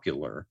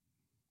popular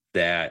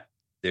that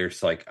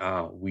there's like,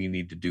 we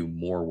need to do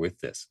more with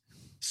this.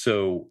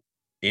 So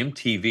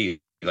MTV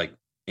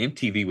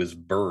was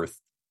birthed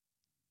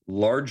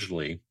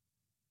largely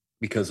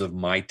because of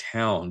my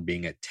town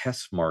being a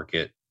test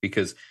market,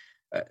 because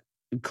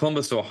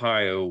Columbus,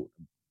 Ohio,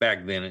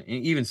 back then, and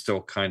even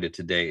still kind of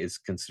today, is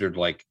considered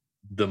like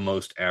the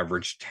most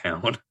average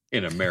town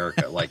in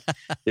America. Like,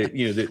 I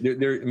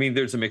mean,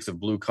 there's a mix of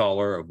blue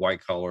collar, of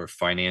white collar,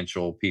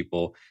 financial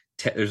people.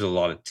 There's a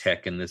lot of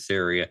tech in this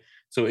area.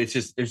 So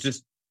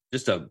there's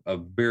just a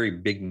very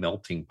big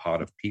melting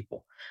pot of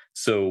people.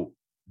 So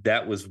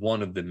that was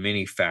one of the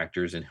many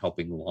factors in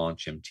helping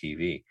launch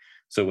MTV.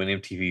 So when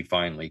MTV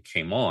finally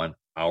came on,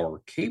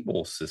 our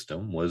cable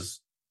system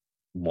was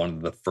one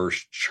of the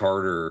first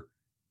charter,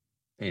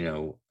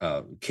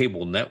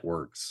 cable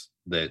networks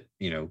that,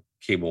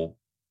 cable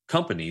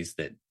companies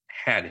that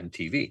had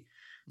MTV.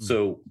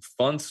 So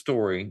fun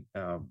story.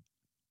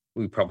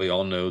 We probably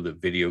all know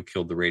that Video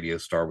Killed the Radio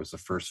Star was the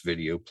first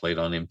video played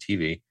on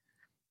MTV.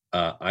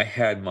 I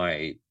had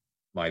I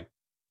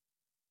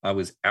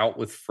was out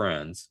with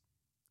friends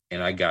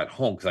and I got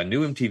home because I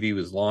knew MTV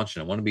was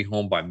launching. I wanted to be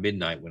home by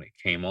midnight when it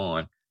came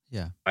on.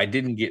 Yeah. I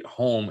didn't get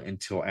home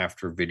until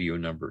after video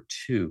number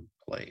 2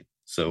 played.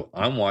 So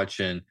I'm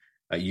watching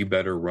You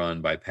Better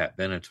Run by Pat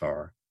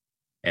Benatar.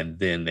 And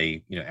then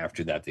they,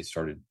 after that, they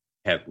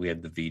we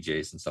had the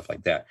VJs and stuff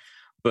like that.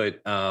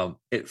 But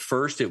at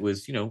first it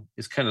was,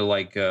 it's kind of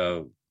like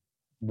a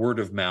word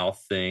of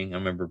mouth thing. I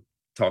remember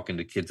talking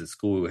to kids at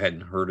school who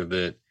hadn't heard of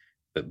it,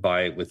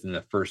 but within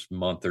the first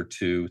month or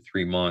 2,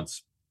 3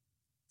 months,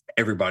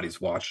 everybody's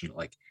watching it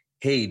like,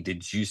 hey,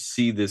 did you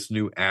see this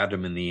new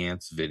Adam and the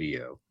Ants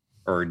video?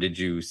 Or did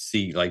you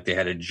see, like, they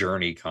had a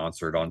Journey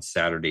concert on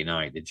Saturday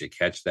night? Did you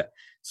catch that?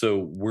 So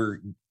we're,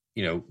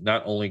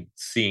 not only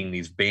seeing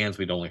these bands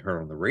we'd only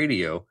heard on the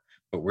radio,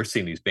 but we're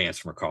seeing these bands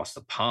from across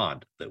the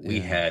pond that we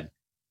had,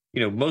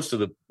 most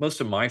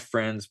of my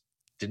friends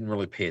didn't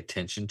really pay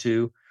attention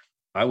to.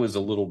 I was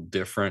a little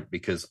different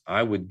because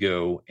I would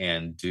go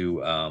and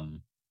do, I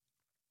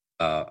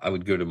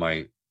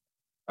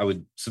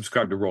would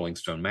subscribe to Rolling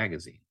Stone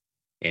magazine.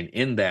 And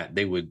in that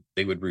they would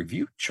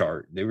review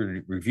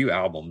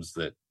albums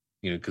that,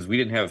 because we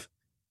didn't have,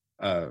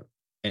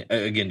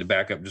 again, to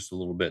back up just a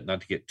little bit,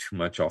 not to get too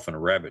much off on a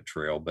rabbit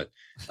trail, but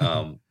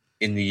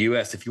in the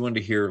US, if you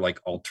wanted to hear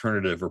like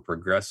alternative or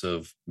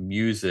progressive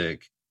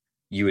music,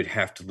 you would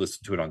have to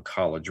listen to it on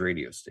college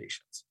radio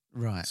stations.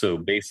 Right. So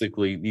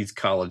basically these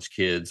college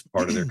kids,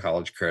 part of their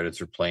college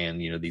credits are playing,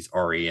 these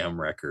REM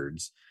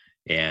records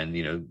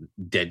and,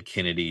 Dead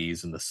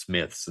Kennedys and the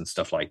Smiths and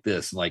stuff like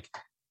this. And like,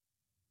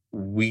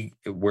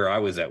 where I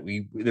was at,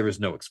 there was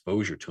no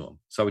exposure to them.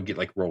 So I would get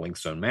like Rolling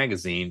Stone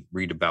magazine,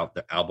 read about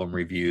the album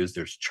reviews.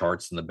 There's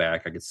charts in the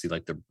back. I could see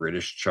like the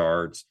British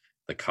charts,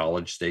 the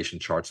college station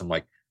charts. I'm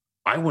like,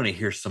 I want to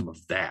hear some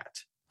of that.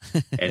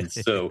 And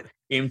so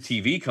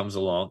MTV comes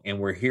along and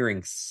we're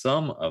hearing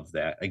some of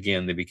that.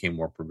 Again, they became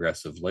more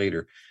progressive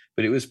later,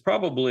 but it was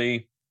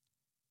probably,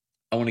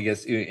 I want to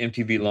guess,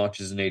 MTV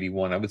launches in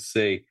 81. I would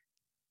say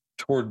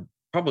toward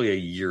probably a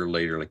year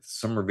later, like the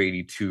summer of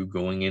 82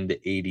 going into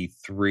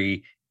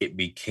 83, it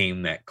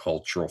became that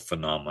cultural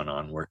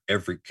phenomenon where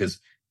because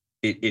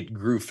it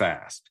grew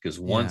fast. Because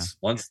once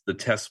the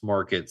test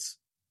markets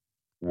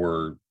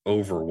were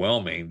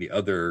overwhelming, the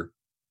other,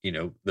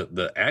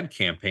 the ad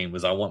campaign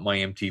was, I want my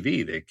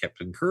MTV. They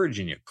kept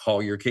encouraging you,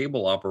 call your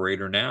cable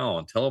operator now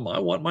and tell them I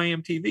want my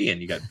MTV.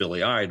 And you got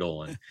Billy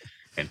Idol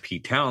and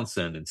Pete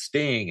Townsend and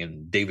Sting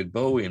and David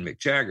Bowie and Mick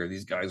Jagger.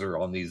 These guys are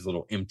on these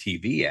little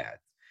MTV ads.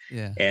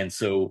 Yeah. And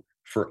so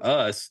for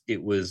us,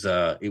 it was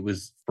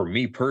for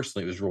me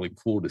personally, it was really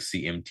cool to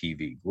see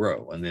MTV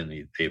grow. And then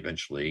they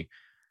eventually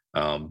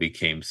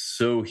became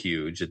so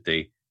huge that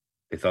they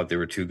thought they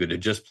were too good to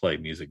just play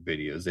music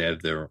videos. They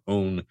had their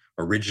own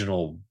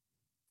original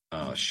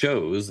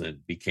shows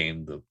that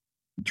became the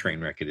train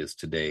wreck it is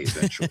today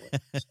eventually.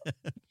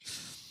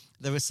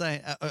 They were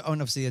saying,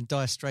 obviously,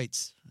 Dire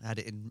Straits had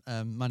it in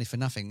Money for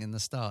Nothing in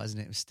the Star, isn't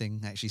it? It was Sting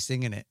actually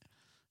singing it.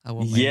 I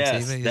want my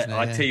MTV,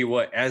 I tell you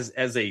what,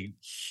 as a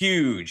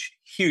huge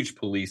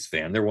Police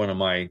fan, they're one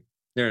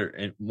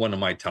of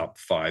my top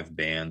 5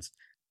 bands.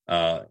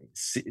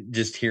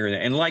 Just hearing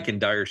that and liking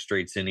Dire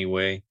Straits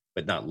anyway,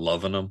 but not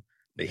loving them.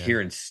 But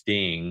hearing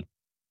Sting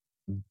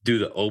do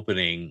that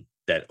opening,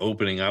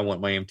 I want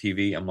my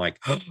MTV. I'm like,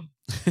 oh,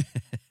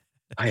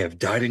 I have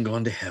died and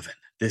gone to heaven.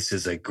 This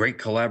is a great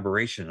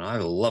collaboration. And I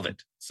love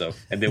it. So,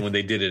 and then when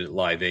they did it at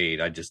Live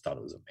Aid, I just thought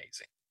it was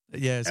amazing.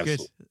 Yeah, it's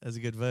Absolutely. Good. That's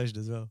a good version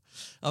as well.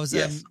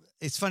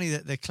 It's funny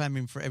that they're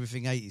clamoring for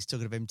everything 80s,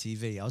 talking of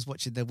MTV. I was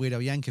watching the Weird Al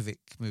Yankovic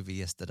movie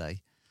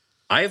yesterday.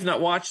 I have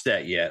not watched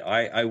that yet.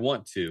 I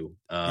want to.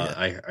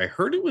 I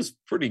heard it was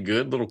pretty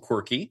good, a little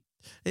quirky.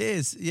 It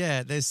is,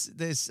 yeah. There's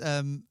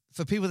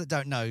for people that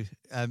don't know,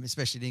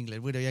 especially in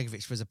England, Weird Al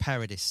Yankovic was a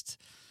parodist.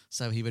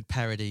 So he would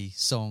parody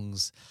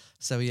songs.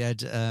 So he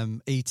had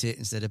Eat It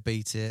instead of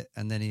Beat It.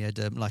 And then he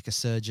had Like a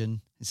Surgeon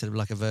instead of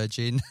Like a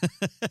Virgin.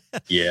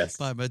 Yes.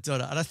 By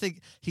Madonna. And I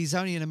think he's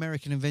only an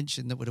American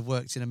invention that would have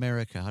worked in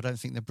America. I don't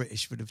think the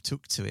British would have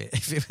took to it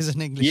if it was an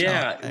English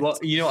act. Well,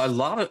 a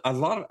lot of,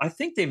 I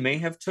think they may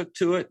have took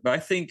to it, but I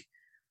think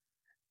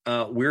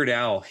Weird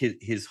Al,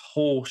 his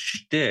whole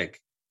shtick,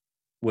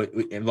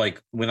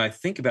 like when I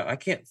think about it, I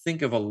can't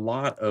think of a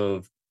lot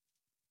of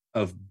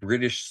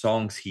British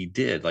songs he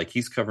did. Like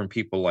he's covering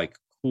people like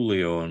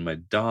Coolio and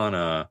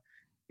Madonna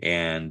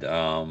and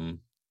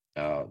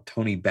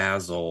Tony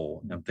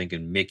Basil. I'm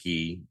thinking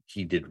Mickey.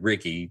 He did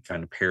Ricky,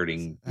 kind of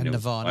parodying,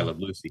 Nirvana. I Love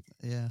Lucy.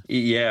 Yeah.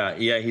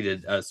 He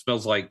did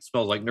Smells Like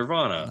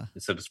Nirvana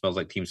instead of Smells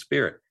Like Teen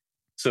Spirit.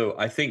 So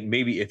I think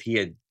maybe if he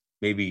had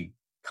maybe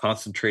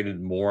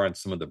concentrated more on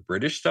some of the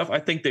British stuff, I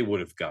think they would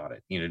have got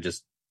it.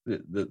 Just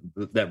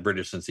that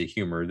British sense of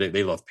humor.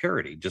 They love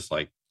parody, just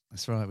like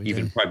that's right.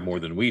 Probably more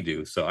than we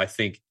do. So I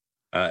think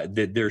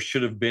that there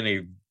should have been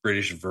a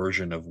British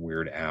version of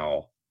Weird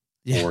Al,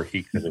 or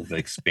he could have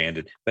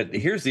expanded. But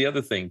here's the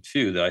other thing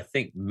too that I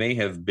think may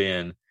have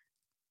been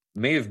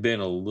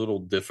a little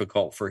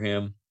difficult for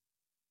him.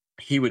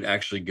 He would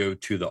actually go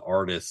to the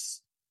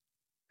artists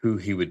who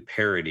he would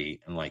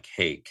parody and like,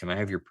 hey, can I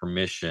have your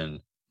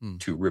permission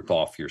to rip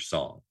off your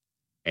song?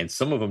 And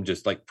some of them,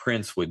 just like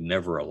Prince, would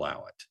never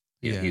allow it.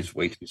 He's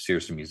way too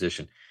serious a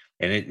musician.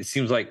 And it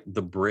seems like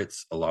the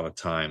Brits a lot of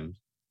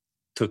times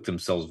took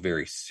themselves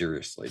very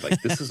seriously.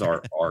 Like, this is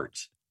our art.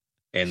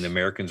 And the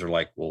Americans are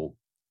like, well,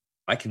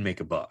 I can make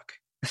a buck.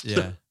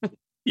 Yeah.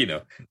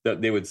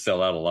 They would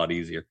sell out a lot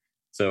easier.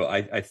 So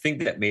I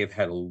think that may have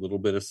had a little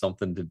bit of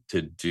something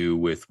to do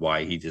with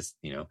why he just,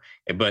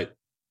 but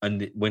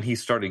when he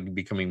started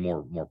becoming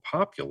more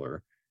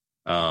popular,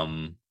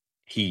 people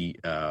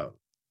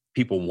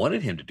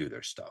wanted him to do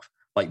their stuff.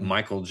 Like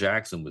Michael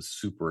Jackson was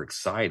super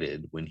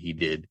excited when he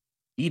did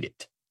Eat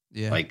It.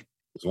 Yeah. Like, it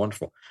was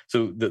wonderful.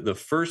 So the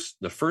first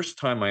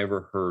time I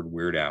ever heard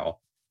Weird Al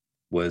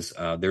was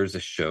there's a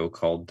show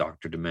called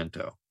Dr.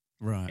 Demento.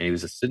 Right. And it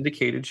was a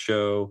syndicated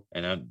show.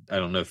 And I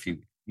don't know if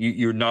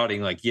you're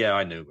nodding like, yeah,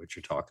 I know what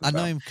you're talking about. I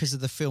know him because of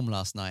the film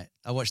last night.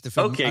 I watched the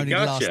film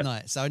last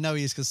night. So I know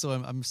he is because I saw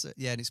him. And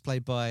it's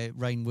played by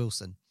Rainn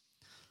Wilson.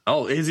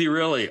 Oh, is he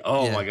really?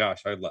 Oh my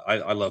gosh, I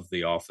love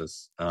The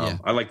Office.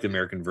 I like the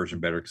American version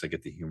better because I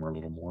get the humor a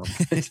little more.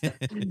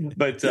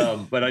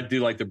 but I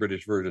do like the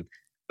British version.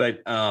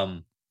 But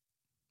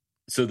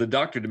so the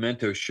Dr.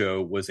 Demento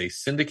show was a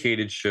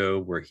syndicated show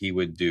where he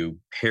would do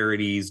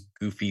parodies,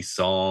 goofy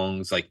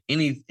songs, like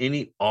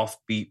any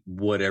offbeat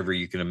whatever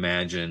you can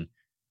imagine.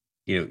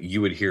 You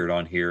would hear it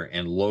on here,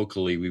 and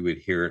locally we would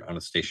hear it on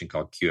a station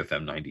called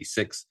QFM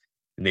 96.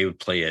 And they would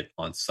play it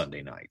on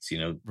Sunday nights.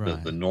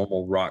 The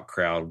normal rock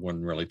crowd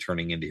wasn't really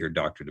turning in to hear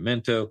Dr.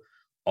 Demento.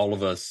 All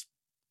of us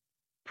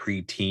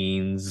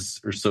preteens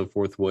or so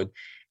forth would.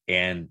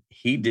 And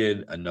he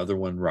did Another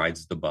One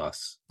Rides the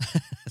Bus.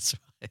 That's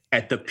right.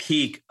 At the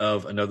peak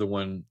of Another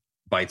One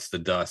Bites the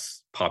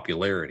Dust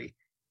popularity.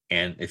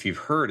 And if you've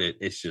heard it,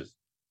 it's just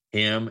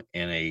him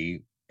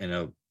in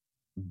a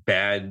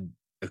bad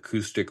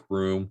acoustic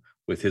room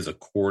with his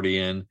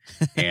accordion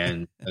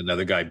and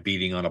another guy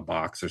beating on a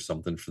box or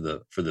something for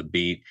the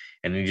beat,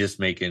 and he's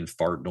just making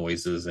fart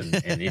noises, and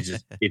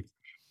it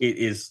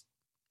is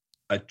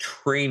a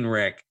train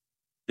wreck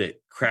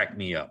that cracked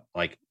me up.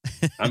 Like,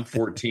 I'm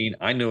 14,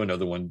 I know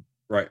Another One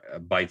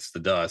Bites the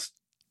Dust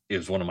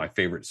is one of my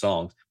favorite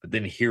songs, but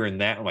then hearing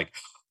that, I'm like,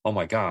 oh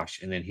my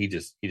gosh, and then he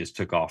just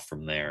took off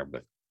from there.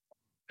 But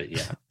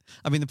yeah.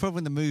 I mean, the problem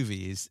with the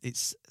movie is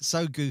it's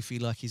so goofy,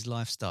 like his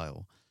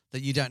lifestyle,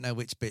 that you don't know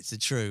which bits are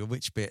true and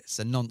which bits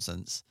are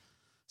nonsense.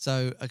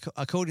 So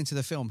according to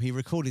the film, he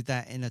recorded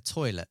that in a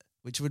toilet,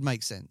 which would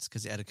make sense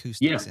because it had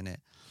acoustics in it.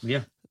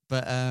 Yeah.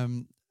 But,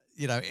 and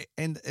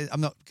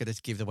I'm not going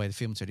to give away the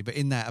film to you, but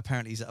in that,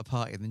 apparently he's at a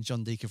party and then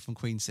John Deacon from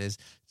Queen says,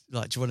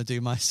 like, do you want to do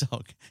my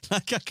song?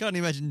 Like, I can't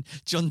imagine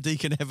John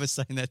Deacon ever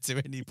saying that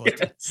to anybody.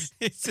 Yes.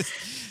 It's just,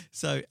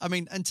 so, I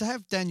mean, and to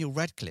have Daniel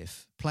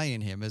Radcliffe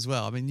playing him as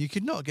well, I mean, you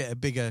could not get a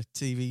bigger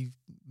TV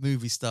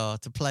movie star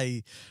to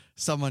play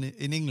someone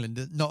in England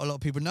that not a lot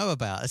of people know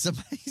about. It's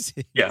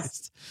amazing. Yeah.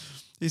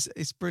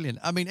 It's brilliant.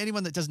 I mean,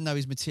 anyone that doesn't know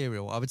his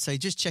material, I would say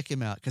just check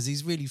him out because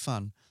he's really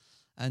fun.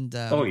 And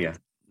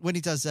when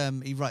he does,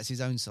 he writes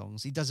his own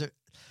songs. He does it.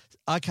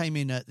 I came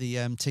in at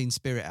the Teen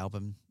Spirit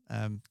album,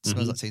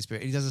 Smells Like Teen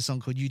Spirit. He does a song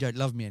called You Don't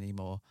Love Me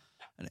Anymore.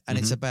 And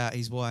it's about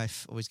his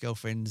wife or his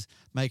girlfriend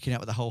making out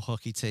with the whole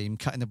hockey team,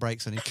 cutting the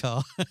brakes on his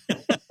car.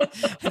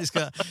 And it's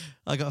got,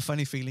 I got a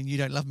funny feeling you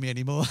don't love me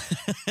anymore.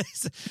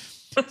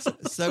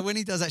 so when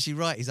he does actually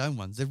write his own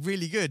ones, they're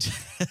really good.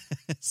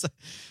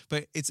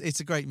 But it's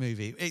a great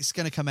movie. It's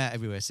going to come out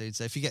everywhere soon.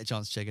 So if you get a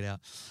chance, check it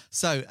out.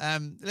 So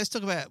let's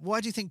talk about,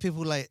 why do you think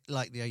people like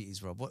the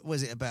 80s, Rob? What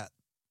was it about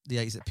the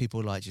 80s that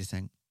people like, do you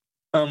think?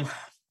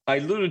 I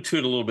alluded to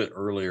it a little bit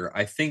earlier.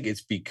 I think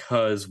it's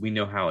because we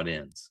know how it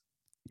ends.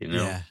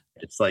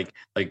 It's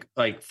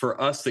like for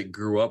us that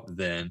grew up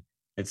then,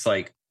 it's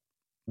like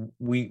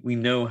we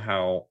know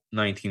how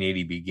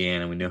 1980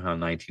 began and we know how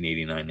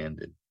 1989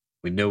 ended.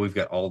 We know we've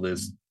got all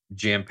this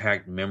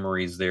jam-packed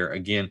memories there.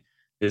 Again,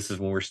 this is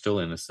when we're still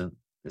innocent.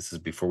 This is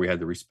before we had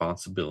the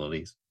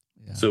responsibilities.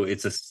 Yeah. So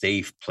it's a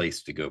safe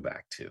place to go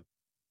back to.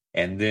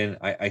 And then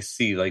I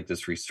see like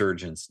this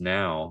resurgence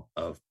now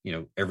of,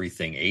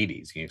 everything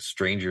 80s.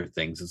 Stranger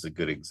Things is a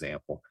good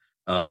example.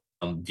 Do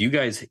you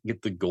guys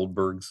get the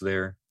Goldbergs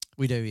there?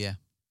 We do, yeah.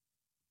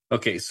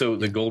 Okay, so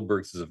the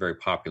Goldbergs is a very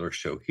popular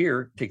show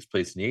here. It takes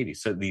place in the 80s.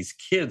 So these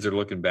kids are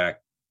looking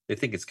back. They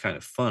think it's kind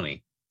of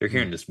funny. They're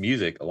hearing this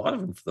music, a lot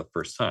of them for the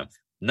first time.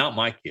 Not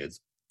my kids.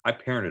 I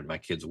parented my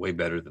kids way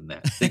better than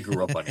that. They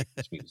grew up on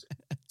 80s music.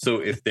 So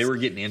if they were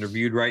getting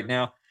interviewed right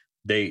now,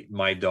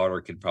 my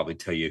daughter could probably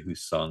tell you who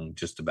sung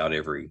just about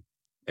every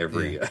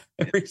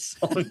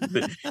song.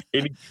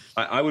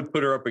 I would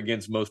put her up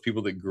against most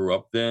people that grew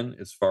up then,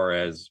 as far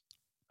as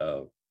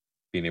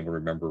being able to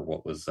remember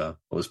what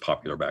was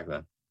popular back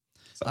then.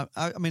 So.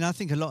 I mean, I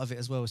think a lot of it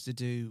as well was to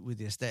do with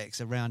the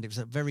aesthetics around it. It was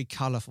a very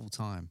colourful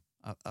time.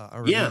 I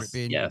remember it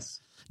being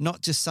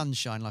not just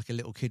sunshine like a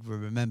little kid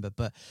would remember,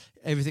 but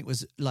everything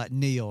was like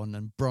neon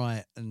and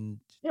bright and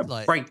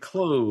like bright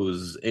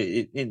clothes.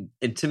 And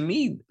to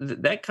me,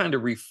 that kind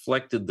of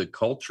reflected the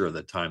culture of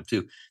the time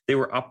too. They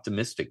were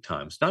optimistic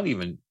times,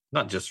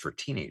 not just for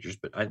teenagers,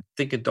 but I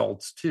think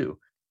adults too.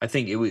 I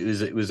think it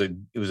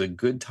was a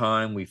good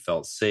time. We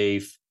felt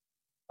safe.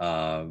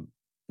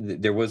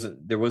 There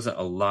wasn't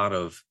a lot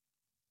of,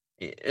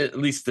 at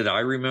least that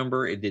I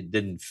remember, it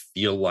didn't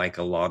feel like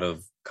a lot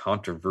of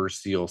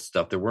controversial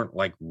stuff. There weren't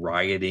like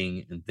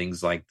rioting and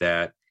things like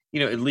that,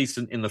 at least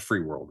in the free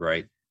world,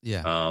 right?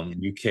 Yeah.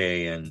 UK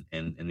and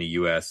in the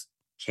US,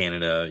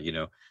 Canada,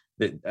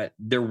 that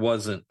there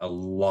wasn't a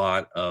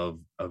lot of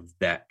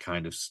that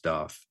kind of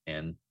stuff.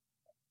 And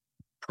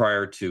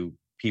prior to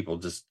people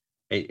just,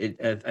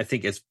 I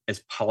think as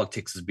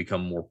politics has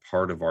become more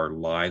part of our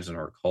lives and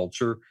our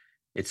culture,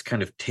 it's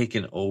kind of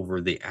taken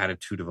over the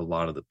attitude of a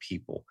lot of the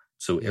people.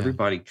 So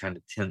everybody kind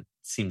of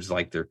seems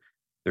like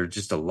there's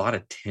just a lot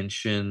of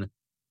tension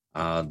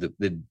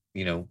that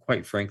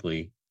quite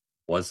frankly,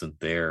 wasn't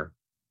there,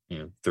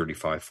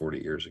 35, 40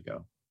 years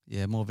ago.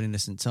 Yeah, more of an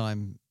innocent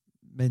time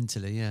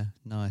mentally. Yeah,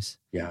 nice.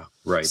 Yeah,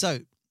 right. So,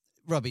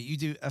 Robbie, you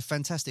do a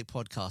fantastic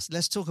podcast.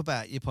 Let's talk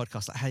about your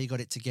podcast, like how you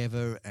got it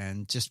together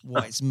and just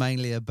what it's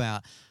mainly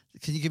about.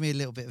 Can you give me a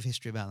little bit of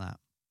history about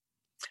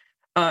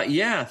that?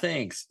 Yeah,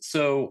 thanks.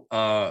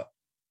 So,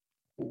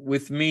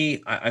 with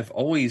me, I've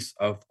always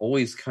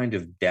kind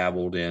of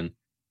dabbled in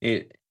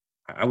it.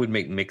 I would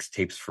make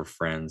mixtapes for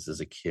friends as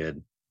a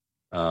kid,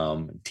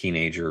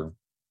 teenager,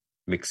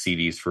 mix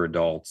CDs for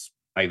adults.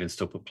 I even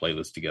still put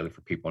playlists together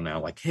for people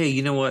now. Like, hey,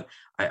 you know what?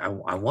 I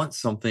want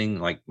something.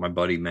 Like my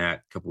buddy Matt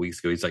a couple weeks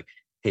ago, he's like,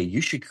 hey,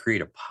 you should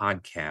create a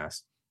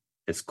podcast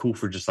that's cool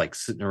for just like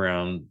sitting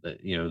around,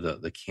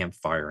 the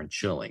campfire and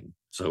chilling.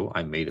 So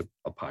I made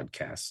a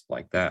podcast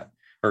like that,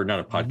 or not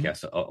a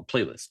podcast, a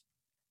playlist.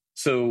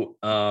 So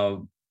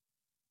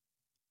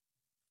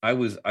I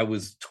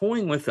was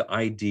toying with the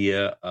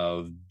idea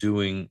of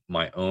doing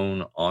my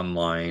own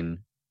online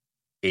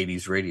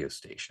 80s radio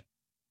station.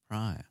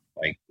 Right.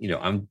 Like,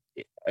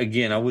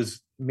 I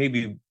was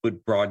maybe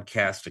would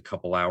broadcast a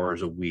couple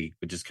hours a week,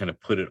 but just kind of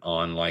put it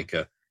on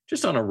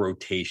just on a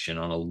rotation,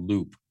 on a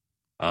loop.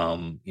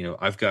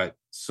 I've got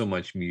so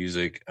much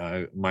music.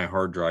 My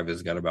hard drive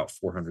has got about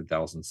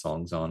 400,000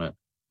 songs on it.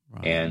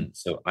 Right. And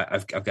so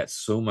I've got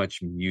so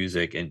much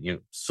music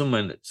and, so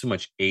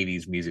much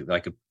 80s music that I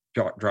could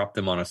drop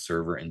them on a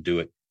server and do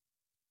it.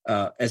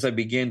 As I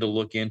began to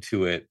look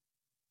into it,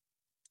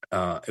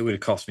 it would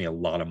have cost me a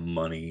lot of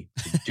money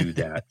to do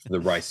that for the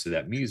rights to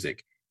that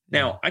music.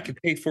 Now, I could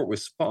pay for it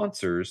with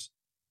sponsors,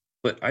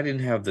 but I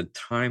didn't have the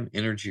time,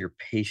 energy, or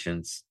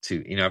patience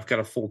to, I've got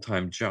a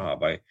full-time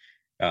job.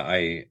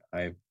 I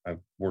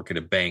work at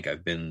a bank.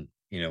 I've been,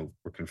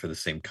 working for the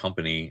same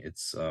company.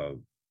 It's,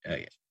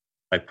 I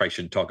probably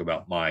shouldn't talk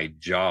about my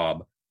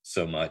job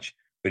so much,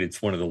 but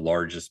it's one of the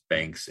largest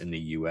banks in the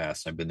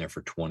U.S. I've been there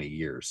for 20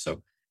 years.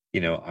 So,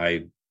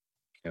 I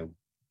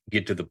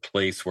get to the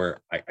place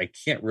where I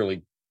can't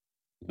really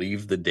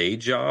leave the day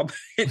job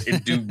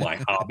and do my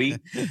hobby.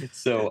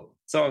 So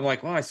I'm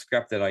like, well, I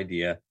scrapped that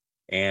idea.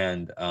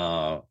 And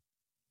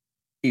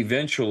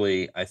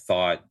eventually I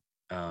thought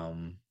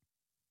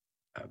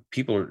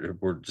people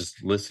were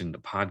just listening to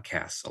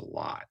podcasts a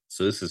lot.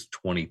 So this is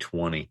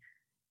 2020.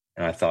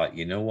 And I thought,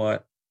 you know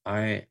what?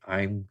 I'm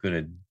going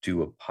to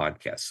do a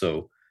podcast.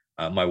 So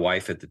my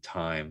wife at the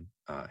time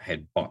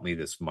had bought me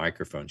this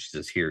microphone. She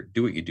says, here,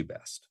 do what you do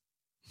best.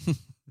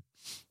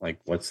 Like,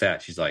 what's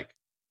that? She's like,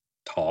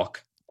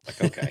 talk. I'm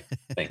like, okay,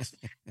 thanks.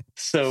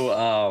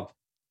 So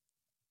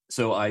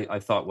I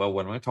thought, well,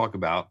 what am I going to talk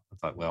about? I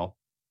thought, well,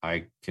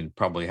 I can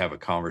probably have a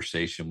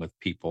conversation with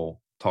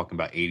people talking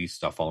about 80s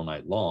stuff all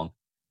night long.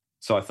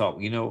 So I thought,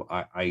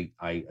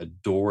 I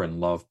adore and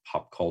love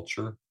pop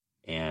culture.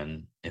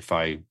 And if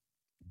I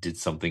did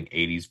something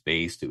 80s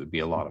based, it would be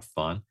a lot of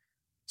fun.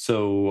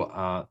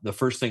 So the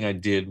first thing I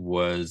did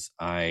was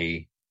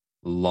I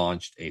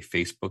launched a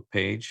Facebook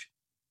page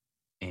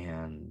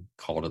and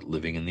called it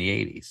Living in the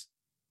 80s.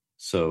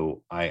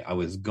 So I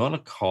was going to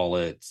call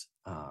it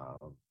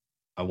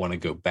I Want to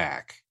Go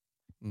Back.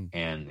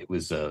 And it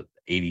was a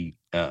Eddie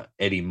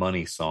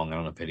Money song. I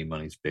don't know if Eddie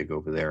Money's big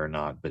over there or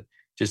not, but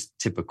just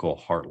typical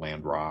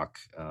heartland rock,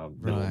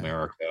 middle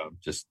America,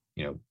 just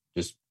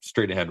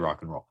straight ahead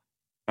rock and roll.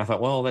 I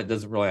thought, well, that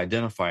doesn't really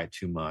identify it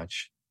too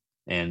much.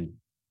 And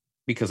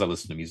because I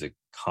listen to music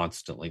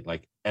constantly,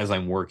 like as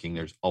I'm working,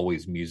 there's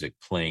always music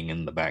playing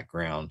in the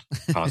background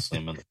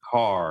constantly. I'm in the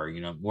car,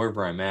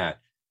 wherever I'm at,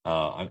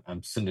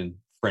 I'm sending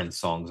Friends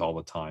songs all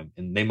the time,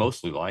 and they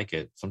mostly like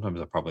it.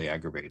 Sometimes I probably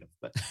aggravate them,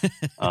 but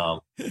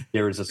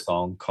there is a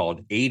song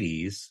called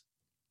 80s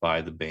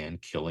by the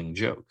band Killing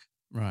Joke.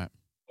 Right.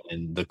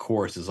 And the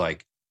chorus is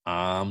like,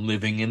 I'm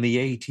living in the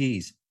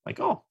 80s. Like,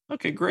 oh,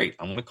 okay, great.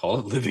 I'm going to call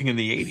it Living in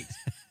the 80s.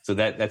 So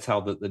that's how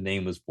the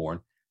name was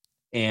born.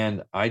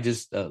 And I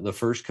just, the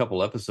first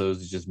couple episodes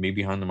is just me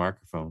behind the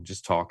microphone,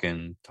 just talk,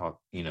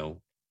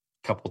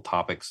 couple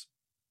topics.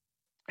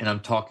 And I'm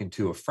talking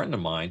to a friend of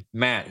mine,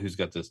 Matt, who's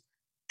got this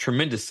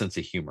tremendous sense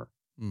of humor.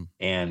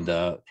 And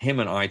him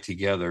and I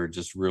together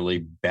just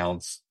really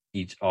bounce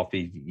off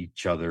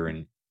each other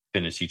and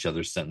finish each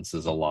other's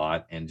sentences a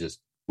lot. And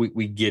just,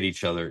 we get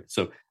each other.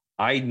 So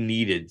I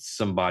needed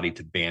somebody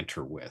to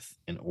banter with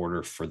in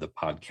order for the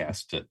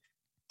podcast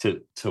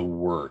to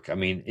work. I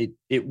mean,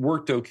 it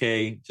worked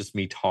okay, just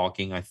me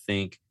talking, I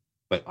think,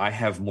 but I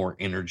have more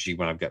energy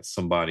when I've got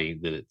somebody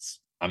that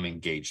I'm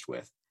engaged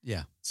with.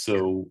 Yeah.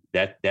 So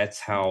that's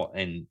how,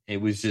 and it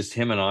was just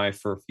him and I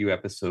for a few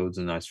episodes,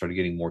 and I started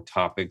getting more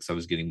topics. I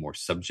was getting more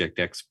subject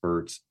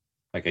experts.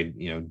 Like I,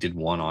 did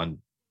one on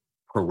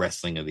pro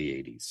wrestling of the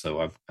 80s.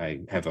 So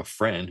I have a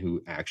friend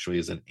who actually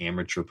is an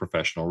amateur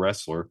professional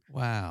wrestler.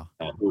 Wow.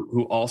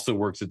 Who also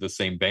works at the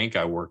same bank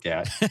I work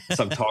at.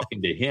 So I'm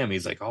talking to him.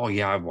 He's like, oh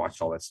yeah, I've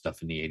watched all that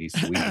stuff in the 80s.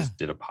 So we just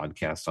did a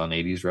podcast on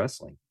 80s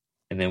wrestling.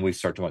 And then we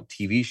started talking about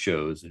TV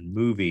shows and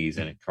movies,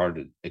 and it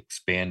started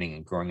expanding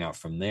and growing out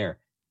from there.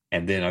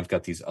 And then I've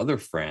got these other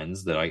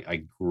friends that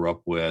I grew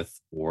up with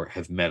or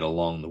have met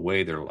along the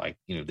way. They're like,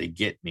 they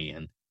get me.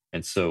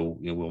 And so,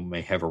 we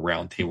may have a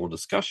roundtable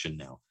discussion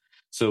now.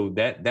 So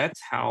that's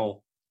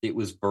how it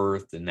was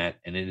birthed, and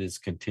it has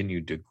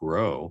continued to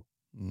grow,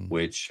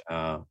 which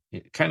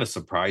it kind of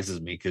surprises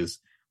me because,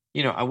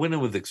 I went in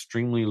with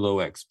extremely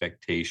low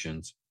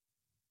expectations.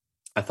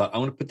 I thought I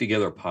want to put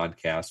together a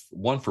podcast,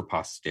 one for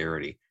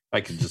posterity.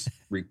 I could just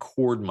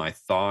record my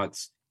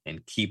thoughts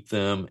and keep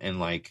them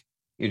and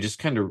just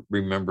kind of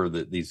remember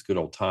these good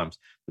old times.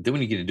 But then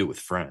when you get to do it with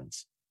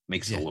friends, it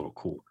makes it a little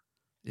cooler.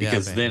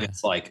 Because then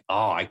it's like,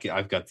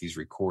 I've got these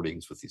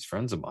recordings with these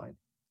friends of mine.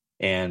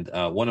 And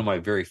one of my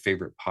very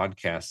favorite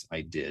podcasts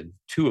I did,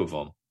 two of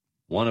them.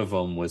 One of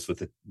them was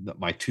with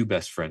my two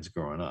best friends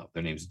growing up.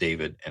 Their names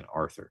David and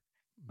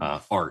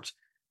Art.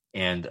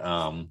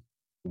 And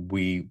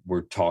we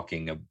were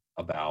talking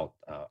about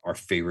our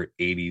favorite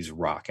 80s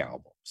rock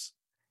albums.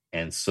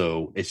 And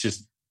so it's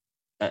just,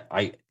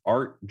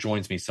 Art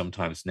joins me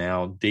sometimes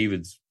now.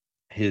 David's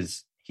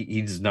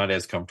he's not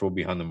as comfortable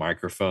behind the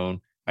microphone.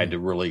 I had to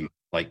really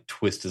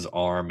twist his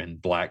arm and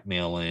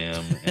blackmail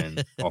him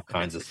and all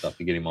kinds of stuff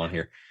to get him on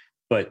here.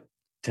 But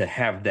to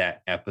have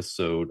that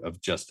episode of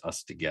just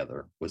us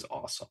together was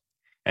awesome.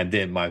 And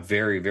then my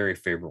very, very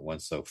favorite one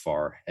so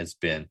far has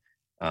been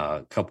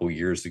a couple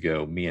years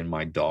ago. Me and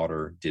my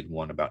daughter did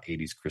one about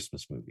 80s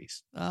Christmas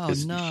movies. Oh,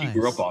 nice. She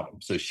grew up on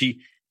them. So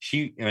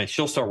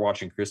she'll start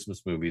watching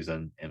Christmas movies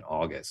in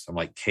August. I'm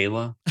like,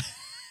 Kayla,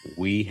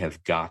 we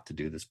have got to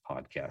do this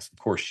podcast. Of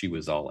course, she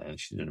was all in.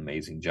 She did an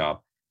amazing job.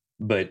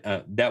 But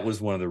that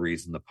was one of the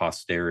reasons, the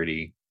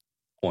posterity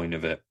point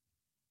of it.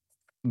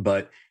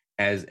 But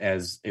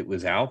as it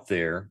was out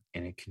there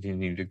and it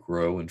continued to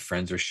grow, and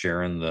friends are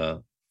sharing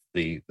the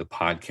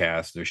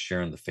podcast, they're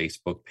sharing the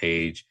Facebook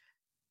page,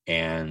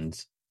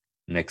 and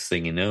next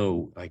thing you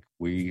know,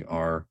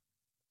 we're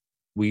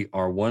in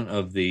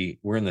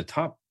the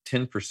top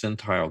 10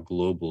 percentile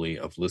globally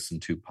of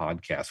listened to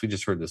podcasts. We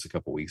just heard this a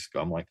couple weeks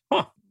ago. I'm like,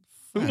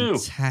 who knew?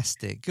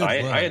 Fantastic. Good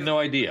I work. had no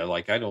idea.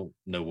 I don't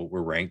know what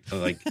we're ranked.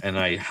 And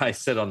I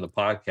said on the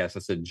podcast, I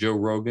said, Joe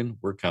Rogan,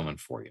 we're coming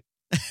for you.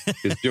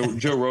 Because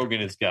Joe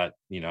Rogan has got,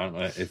 I don't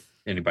know if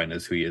anybody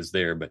knows who he is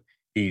there, but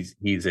he's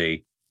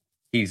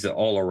an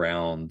all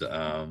around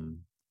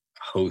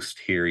host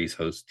here. He's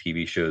host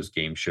TV shows,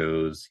 game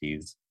shows.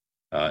 He's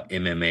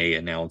MMA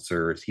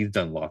announcer. He's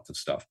done lots of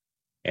stuff.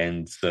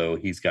 And so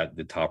he's got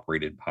the top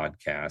rated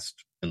podcast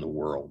in the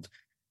world.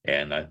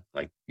 And I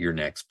you're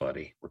next,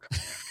 buddy. We're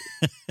coming after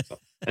you. So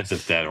that's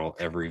if that'll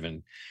ever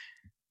even.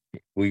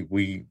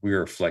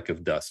 We're a fleck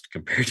of dust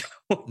compared to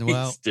what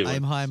he's doing.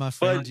 Aim high, my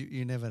friend.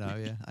 You never know.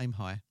 Yeah, aim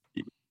high.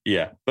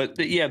 Yeah, but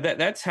yeah,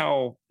 that's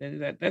how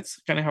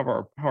that's kind of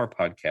how our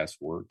podcast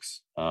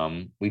works.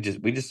 We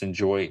just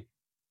enjoy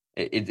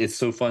it. It's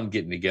so fun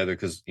getting together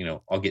because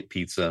I'll get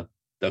pizza.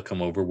 They'll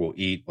come over. We'll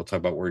eat. We'll talk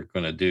about what we're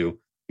going to do.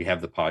 We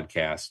have the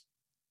podcast,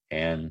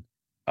 and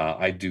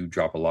I do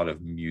drop a lot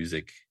of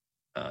music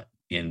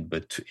in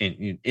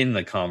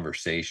the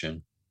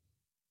conversation.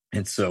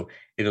 And so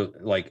it'll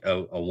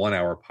a 1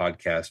 hour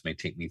podcast may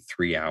take me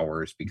 3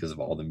 hours because of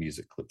all the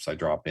music clips I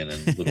drop in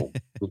and little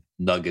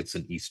nuggets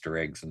and Easter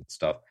eggs and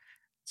stuff.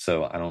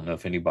 So I don't know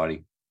if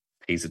anybody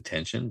pays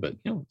attention, but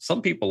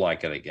some people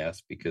like it, I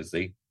guess, because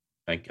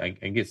I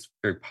get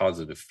very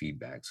positive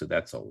feedback. So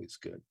that's always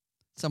good.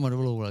 Someone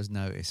will always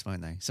notice,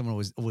 won't they?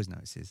 Someone always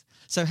notices.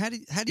 So how do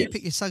you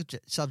pick your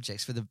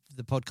subjects for the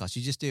podcast?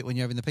 You just do it when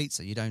you're having the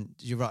pizza. You don't?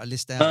 Do you write a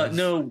list out?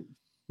 No,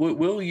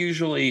 we'll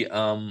usually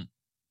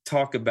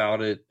talk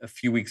about it a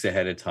few weeks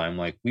ahead of time.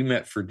 Like we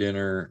met for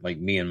dinner, like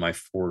me and my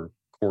 4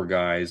 core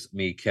guys,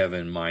 me,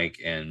 Kevin, Mike,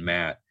 and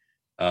Matt,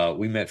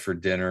 we met for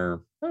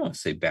dinner, I want to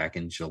say back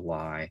in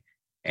July.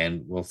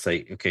 And we'll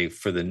say, okay,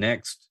 for the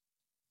next,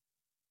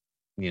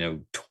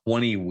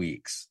 20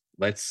 weeks,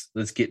 let's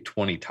get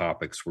 20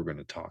 topics we're going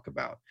to talk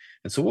about.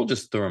 And so we'll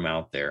just throw them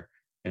out there.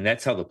 And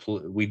that's how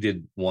we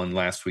did one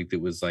last week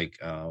that was like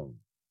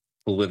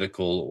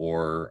political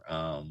or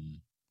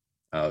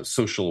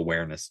social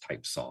awareness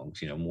type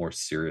songs, more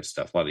serious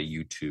stuff, a lot of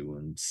U2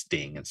 and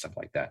Sting and stuff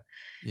like that.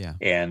 Yeah.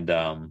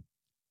 And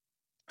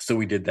so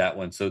we did that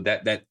one. So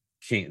that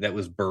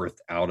was birthed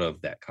out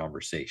of that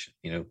conversation.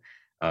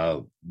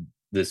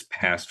 This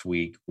past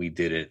week we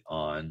did it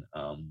on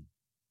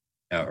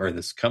or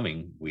this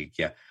coming week,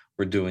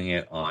 we're doing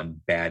it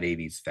on bad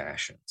 80s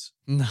fashions.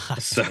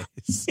 Nice. So,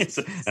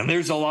 and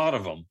there's a lot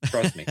of them,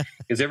 trust me,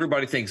 because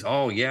everybody thinks,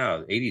 oh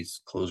yeah,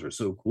 80s clothes are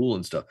so cool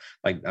and stuff.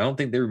 Like, I don't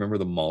think they remember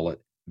the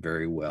mullet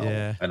very well.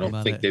 Yeah, I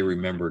don't think they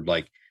remembered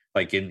like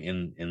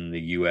in the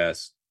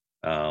US,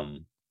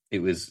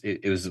 it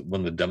was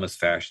one of the dumbest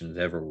fashions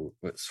ever,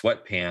 with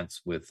sweatpants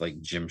with like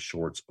gym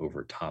shorts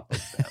over top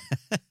of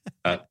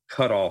them.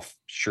 Cut off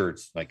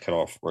shirts, like cut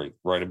off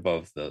right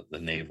above the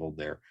navel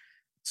there.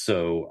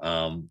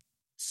 So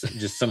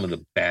just some of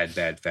the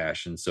bad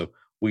fashion. So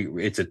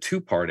it's a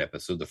 2-part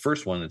episode. The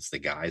first one, it's the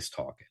guys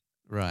talking.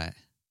 Right.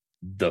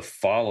 The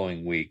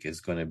following week is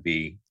going to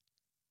be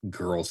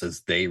girls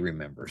as they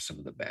remember some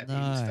of the bad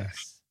 80s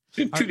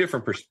fashion. Two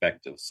different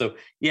perspectives. So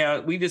yeah,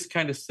 we just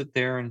kind of sit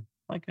there and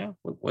like,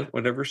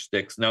 whatever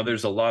sticks. Now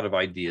there's a lot of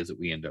ideas that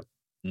we end up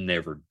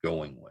never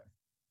going with,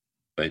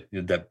 but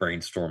that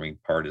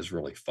brainstorming part is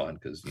really fun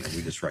because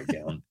we just write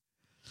down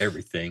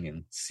everything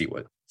and see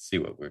what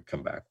we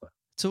come back with.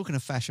 Talking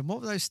of fashion, what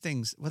were those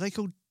things? Were they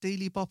called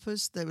dealy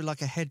boppers? They were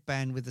like a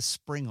headband with a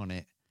spring on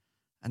it,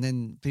 and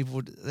then they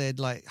had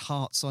like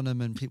hearts on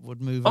them, and people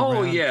would move. Oh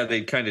around. Yeah,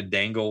 they'd kind of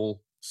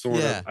dangle, sort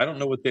of. I don't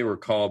know what they were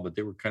called, but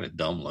they were kind of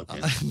dumb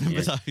looking. I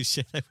remember those.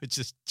 Yeah, they were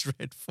just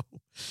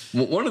dreadful.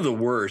 One of the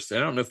worst. I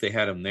don't know if they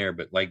had them there,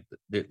 but like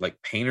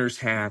painters'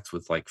 hats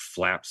with like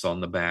flaps on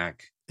the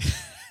back.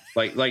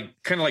 like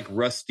kind of like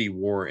Rusty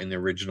wore in the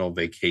original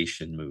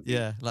Vacation movie.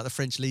 Yeah, like the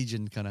French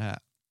Legion kind of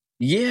hat.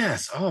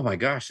 Yes. Oh my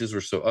gosh, these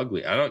were so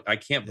ugly. I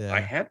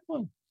had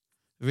one.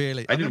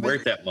 Really? I didn't wear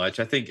it that much.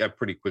 I think I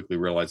pretty quickly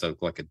realized I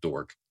looked like a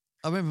dork.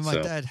 I remember my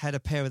dad had a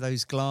pair of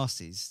those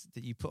glasses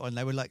that you put on.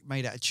 They were like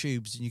made out of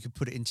tubes, and you could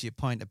put it into your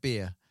pint of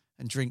beer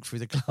and drink through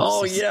the glasses.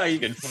 Oh yeah, you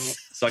can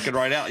suck it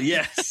right out.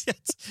 Yes.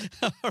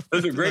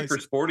 Those are great for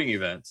sporting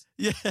events.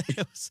 Yeah. It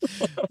was,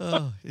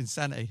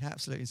 insanity.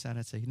 Absolute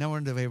insanity. No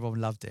wonder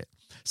everyone loved it.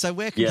 So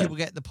where can people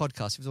get the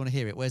podcast if they want to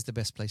hear it? Where's the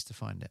best place to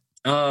find it?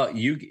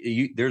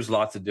 There's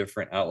lots of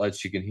different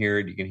outlets you can hear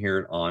it. You can hear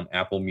it on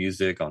Apple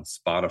Music, on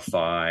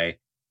Spotify,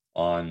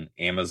 on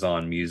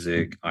Amazon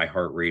Music,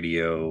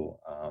 iHeartRadio.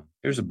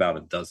 There's about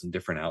a dozen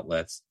different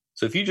outlets.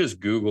 So if you just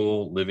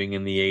Google Living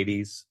in the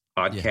 80s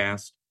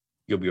podcast,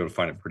 you'll be able to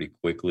find it pretty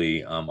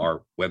quickly.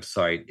 Our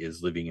website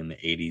is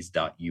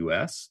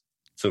livingintheeighties.us.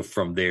 So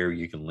from there,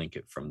 you can link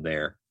it from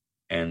there.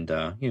 And,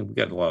 we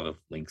got a lot of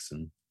links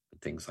and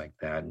things like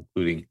that,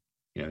 including,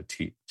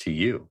 to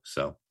you.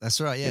 So that's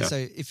right. Yeah. So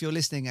if you're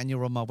listening and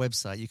you're on my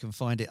website, you can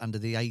find it under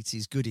the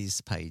 80s goodies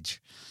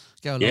page.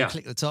 Go along,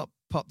 click the top,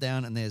 pop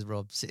down, and there's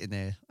Rob sitting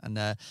there. And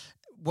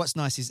what's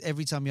nice is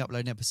every time you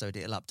upload an episode,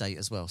 it'll update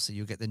as well. So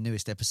you'll get the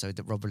newest episode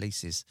that Rob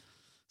releases.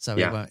 So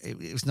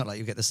it's not like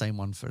you'll get the same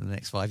one for the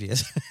next 5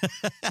 years.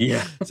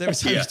 Yeah. So every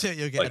time you do it,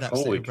 you'll get like,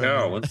 holy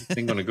cow, when's this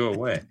thing going to go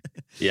away?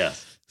 Yeah.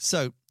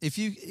 So if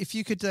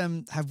you could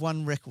have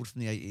one record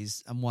from the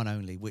 80s and one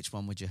only, which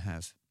one would you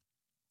have?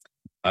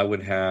 I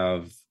would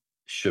have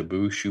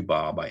Shabu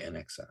Shuba by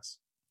NXS.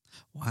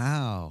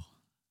 Wow.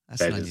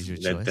 That's an unusual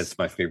choice. That's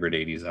my favorite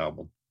 80s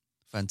album.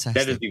 Fantastic.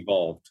 That has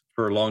evolved.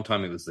 For a long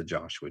time, it was the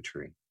Joshua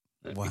Tree.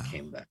 It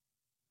became that.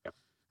 Yeah.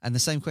 And the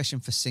same question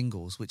for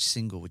singles. Which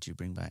single would you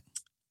bring back?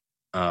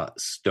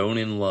 Stone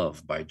in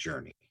Love by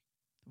Journey.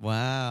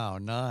 Wow,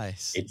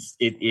 nice.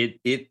 It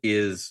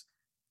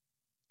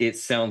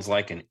sounds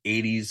like an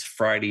 80s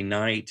Friday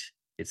night.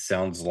 It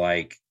sounds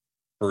like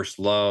First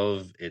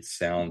Love. It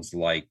sounds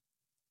like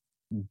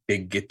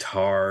big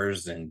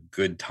guitars and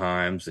good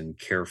times and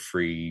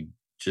carefree,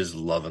 just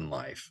loving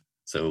life.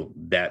 So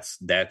that's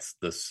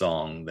the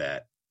song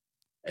that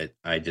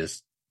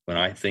when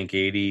I think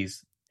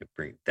 80s,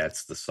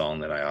 that's the song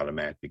that I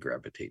automatically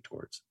gravitate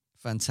towards.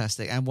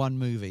 Fantastic. And one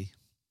movie?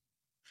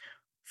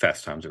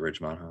 Fast Times at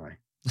Ridgemont High.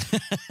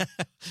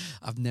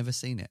 I've never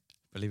seen it,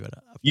 believe it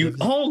or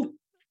not.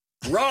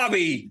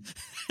 Robbie,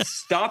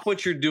 stop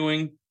what you're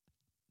doing.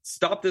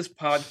 Stop this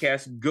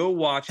podcast. Go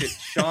watch it.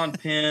 Sean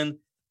Penn,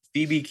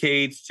 Phoebe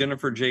Cates,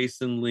 Jennifer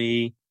Jason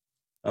Leigh.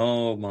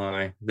 Oh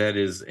my, that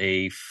is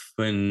a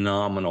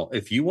phenomenal.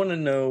 If you want to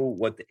know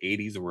what the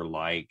 80s were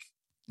like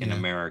in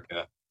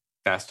America,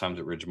 Fast Times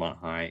at Ridgemont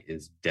High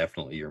is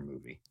definitely your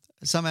movie.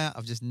 Somehow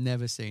I've just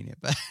never seen it.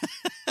 But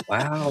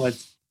wow,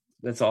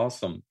 that's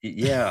awesome.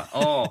 Yeah.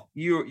 Oh,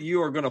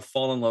 you are going to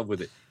fall in love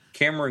with it.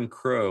 Cameron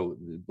Crowe,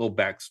 little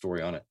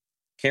backstory on it.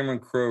 Cameron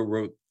Crowe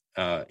wrote,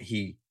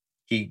 he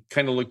he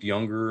kind of looked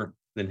younger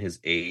than his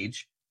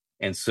age.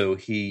 And so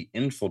he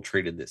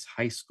infiltrated this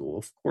high school.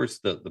 Of course,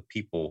 the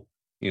people,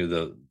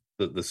 the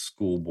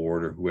school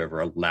board or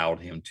whoever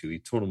allowed him to. He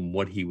told him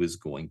what he was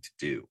going to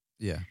do.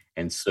 Yeah.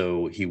 And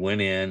so he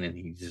went in and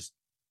he just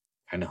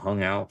kind of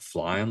hung out,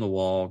 fly on the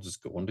wall,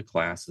 just going to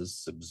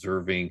classes,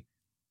 observing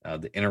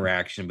the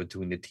interaction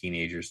between the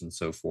teenagers and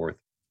so forth.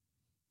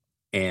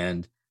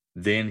 And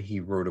then he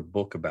wrote a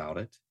book about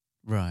it.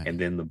 Right. And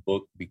then the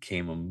book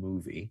became a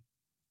movie.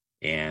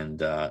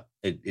 And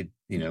it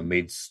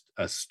made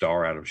a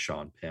star out of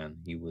Sean Penn.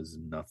 He was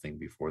nothing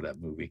before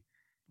that movie.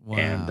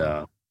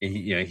 Wow. And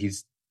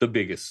he's the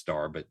biggest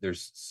star, but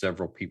there's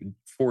several people.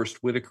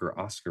 Forrest Whitaker,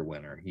 Oscar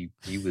winner. He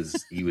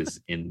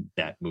was in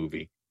that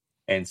movie.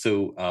 And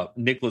so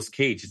Nicolas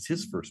Cage, it's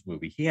his first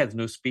movie. He has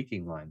no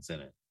speaking lines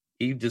in it.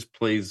 He just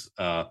plays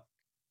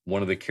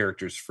one of the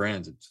character's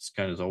friends. It just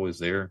kind of is always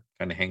there,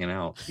 kind of hanging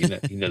out. He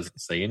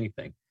doesn't say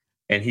anything.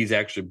 And he's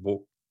actually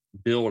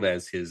billed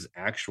as his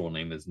actual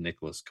name is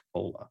Nicholas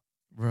Coppola.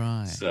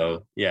 Right.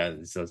 So yeah,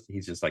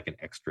 he's just like an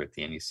extra at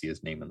the end. You see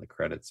his name in the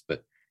credits.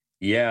 But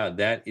yeah,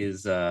 that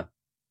is a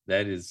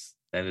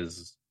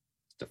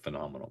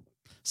phenomenal movie.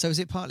 So is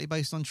it partly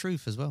based on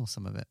truth as well,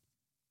 some of it?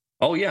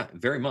 Oh yeah,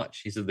 very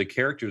much. He said the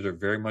characters are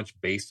very much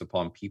based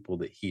upon people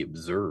that he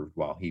observed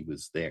while he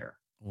was there.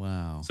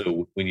 Wow.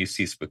 So when you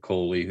see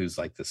Spicoli, who's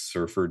like the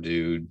surfer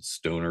dude,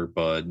 stoner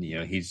bud,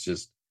 he's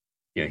just,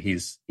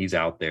 he's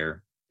out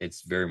there.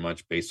 It's very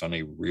much based on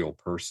a real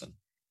person.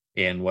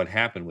 And what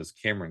happened was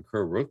Cameron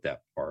Crowe wrote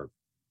that part.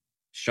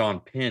 Sean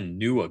Penn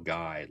knew a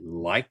guy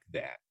like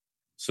that.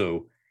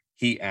 So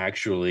he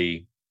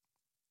actually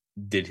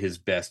did his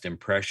best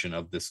impression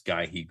of this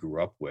guy he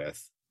grew up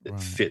with that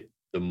fit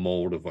the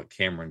mold of what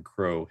Cameron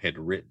Crowe had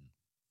written.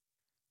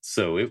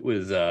 So it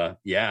was,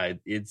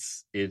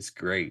 it's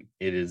great.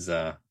 It is,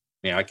 I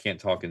can't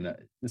talk in that,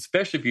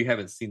 especially if you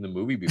haven't seen the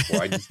movie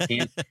before. I just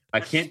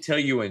can't tell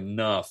you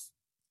enough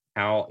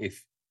how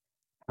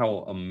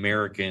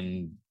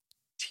American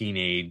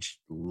teenage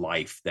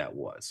life that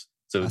was.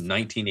 So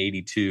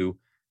 1982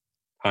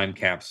 time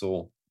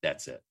capsule.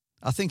 That's it.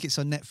 I think it's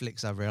on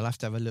Netflix over here. I'll have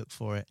to have a look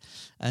for it.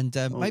 And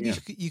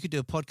you could do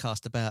a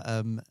podcast about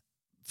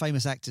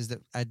famous actors that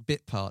had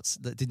bit parts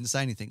that didn't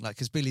say anything, like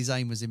because Billy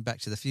Zane was in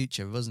Back to the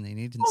Future, wasn't he?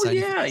 And he didn't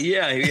say anything.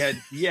 Yeah.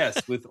 He had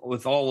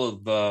with all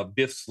of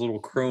Biff's little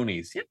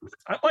cronies. Yeah,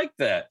 I like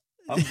that.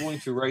 I'm going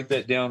to write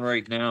that down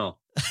right now.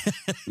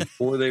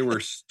 Before they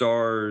were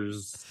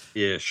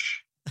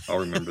stars-ish. I'll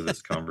remember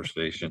this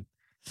conversation.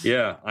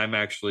 Yeah, I'm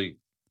actually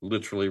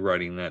literally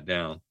writing that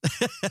down.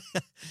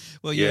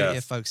 Well, yeah,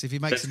 folks. If he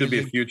makes that's going to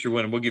be a future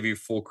one, and we'll give you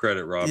full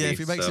credit, Robbie. Yeah, if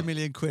he makes $1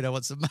 million, I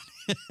want some money.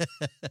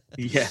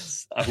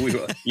 Yes, we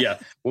will. Yeah,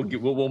 we'll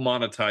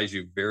monetize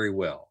you very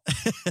well.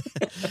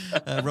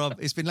 Rob,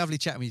 it's been lovely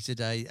chatting with you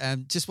today.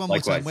 Just one more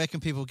time, where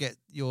can people get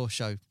your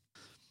show?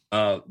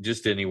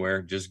 Just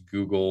anywhere. Just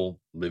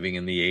Google Living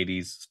in the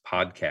 80s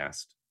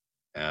podcast.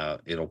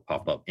 It'll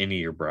pop up. Any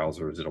of your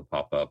browsers, it'll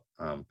pop up.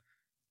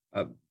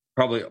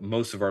 Probably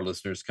most of our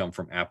listeners come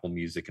from Apple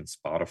Music and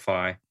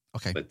Spotify.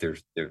 Okay, but they're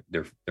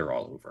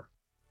all over.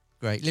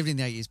 Great. Living in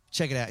the 80s.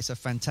 Check it out. It's a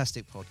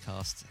fantastic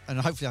podcast, and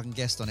hopefully I can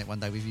guest on it one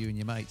day with you and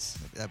your mates.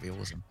 That'd be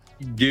awesome,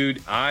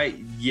 dude.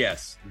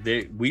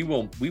 We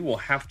will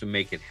have to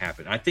make it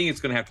happen. I think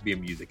it's going to have to be a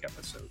music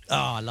episode. Oh,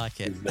 I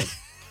like it.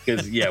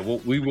 Because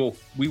we will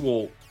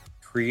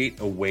create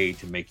a way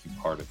to make you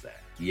part of that.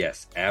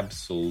 Yes,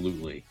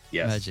 absolutely.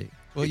 Yes. Magic.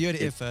 Well, you heard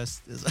it here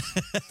first.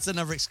 It's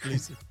another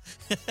exclusive.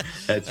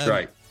 That's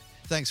right.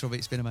 Thanks, Robbie.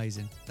 It's been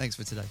amazing. Thanks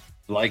for today.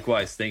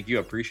 Likewise. Thank you.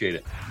 I appreciate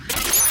it.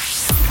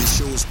 The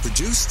show is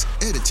produced,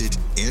 edited,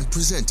 and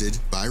presented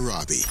by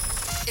Robbie.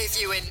 If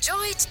you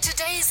enjoyed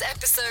today's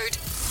episode,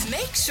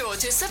 make sure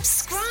to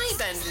subscribe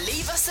and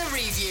leave us a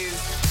review.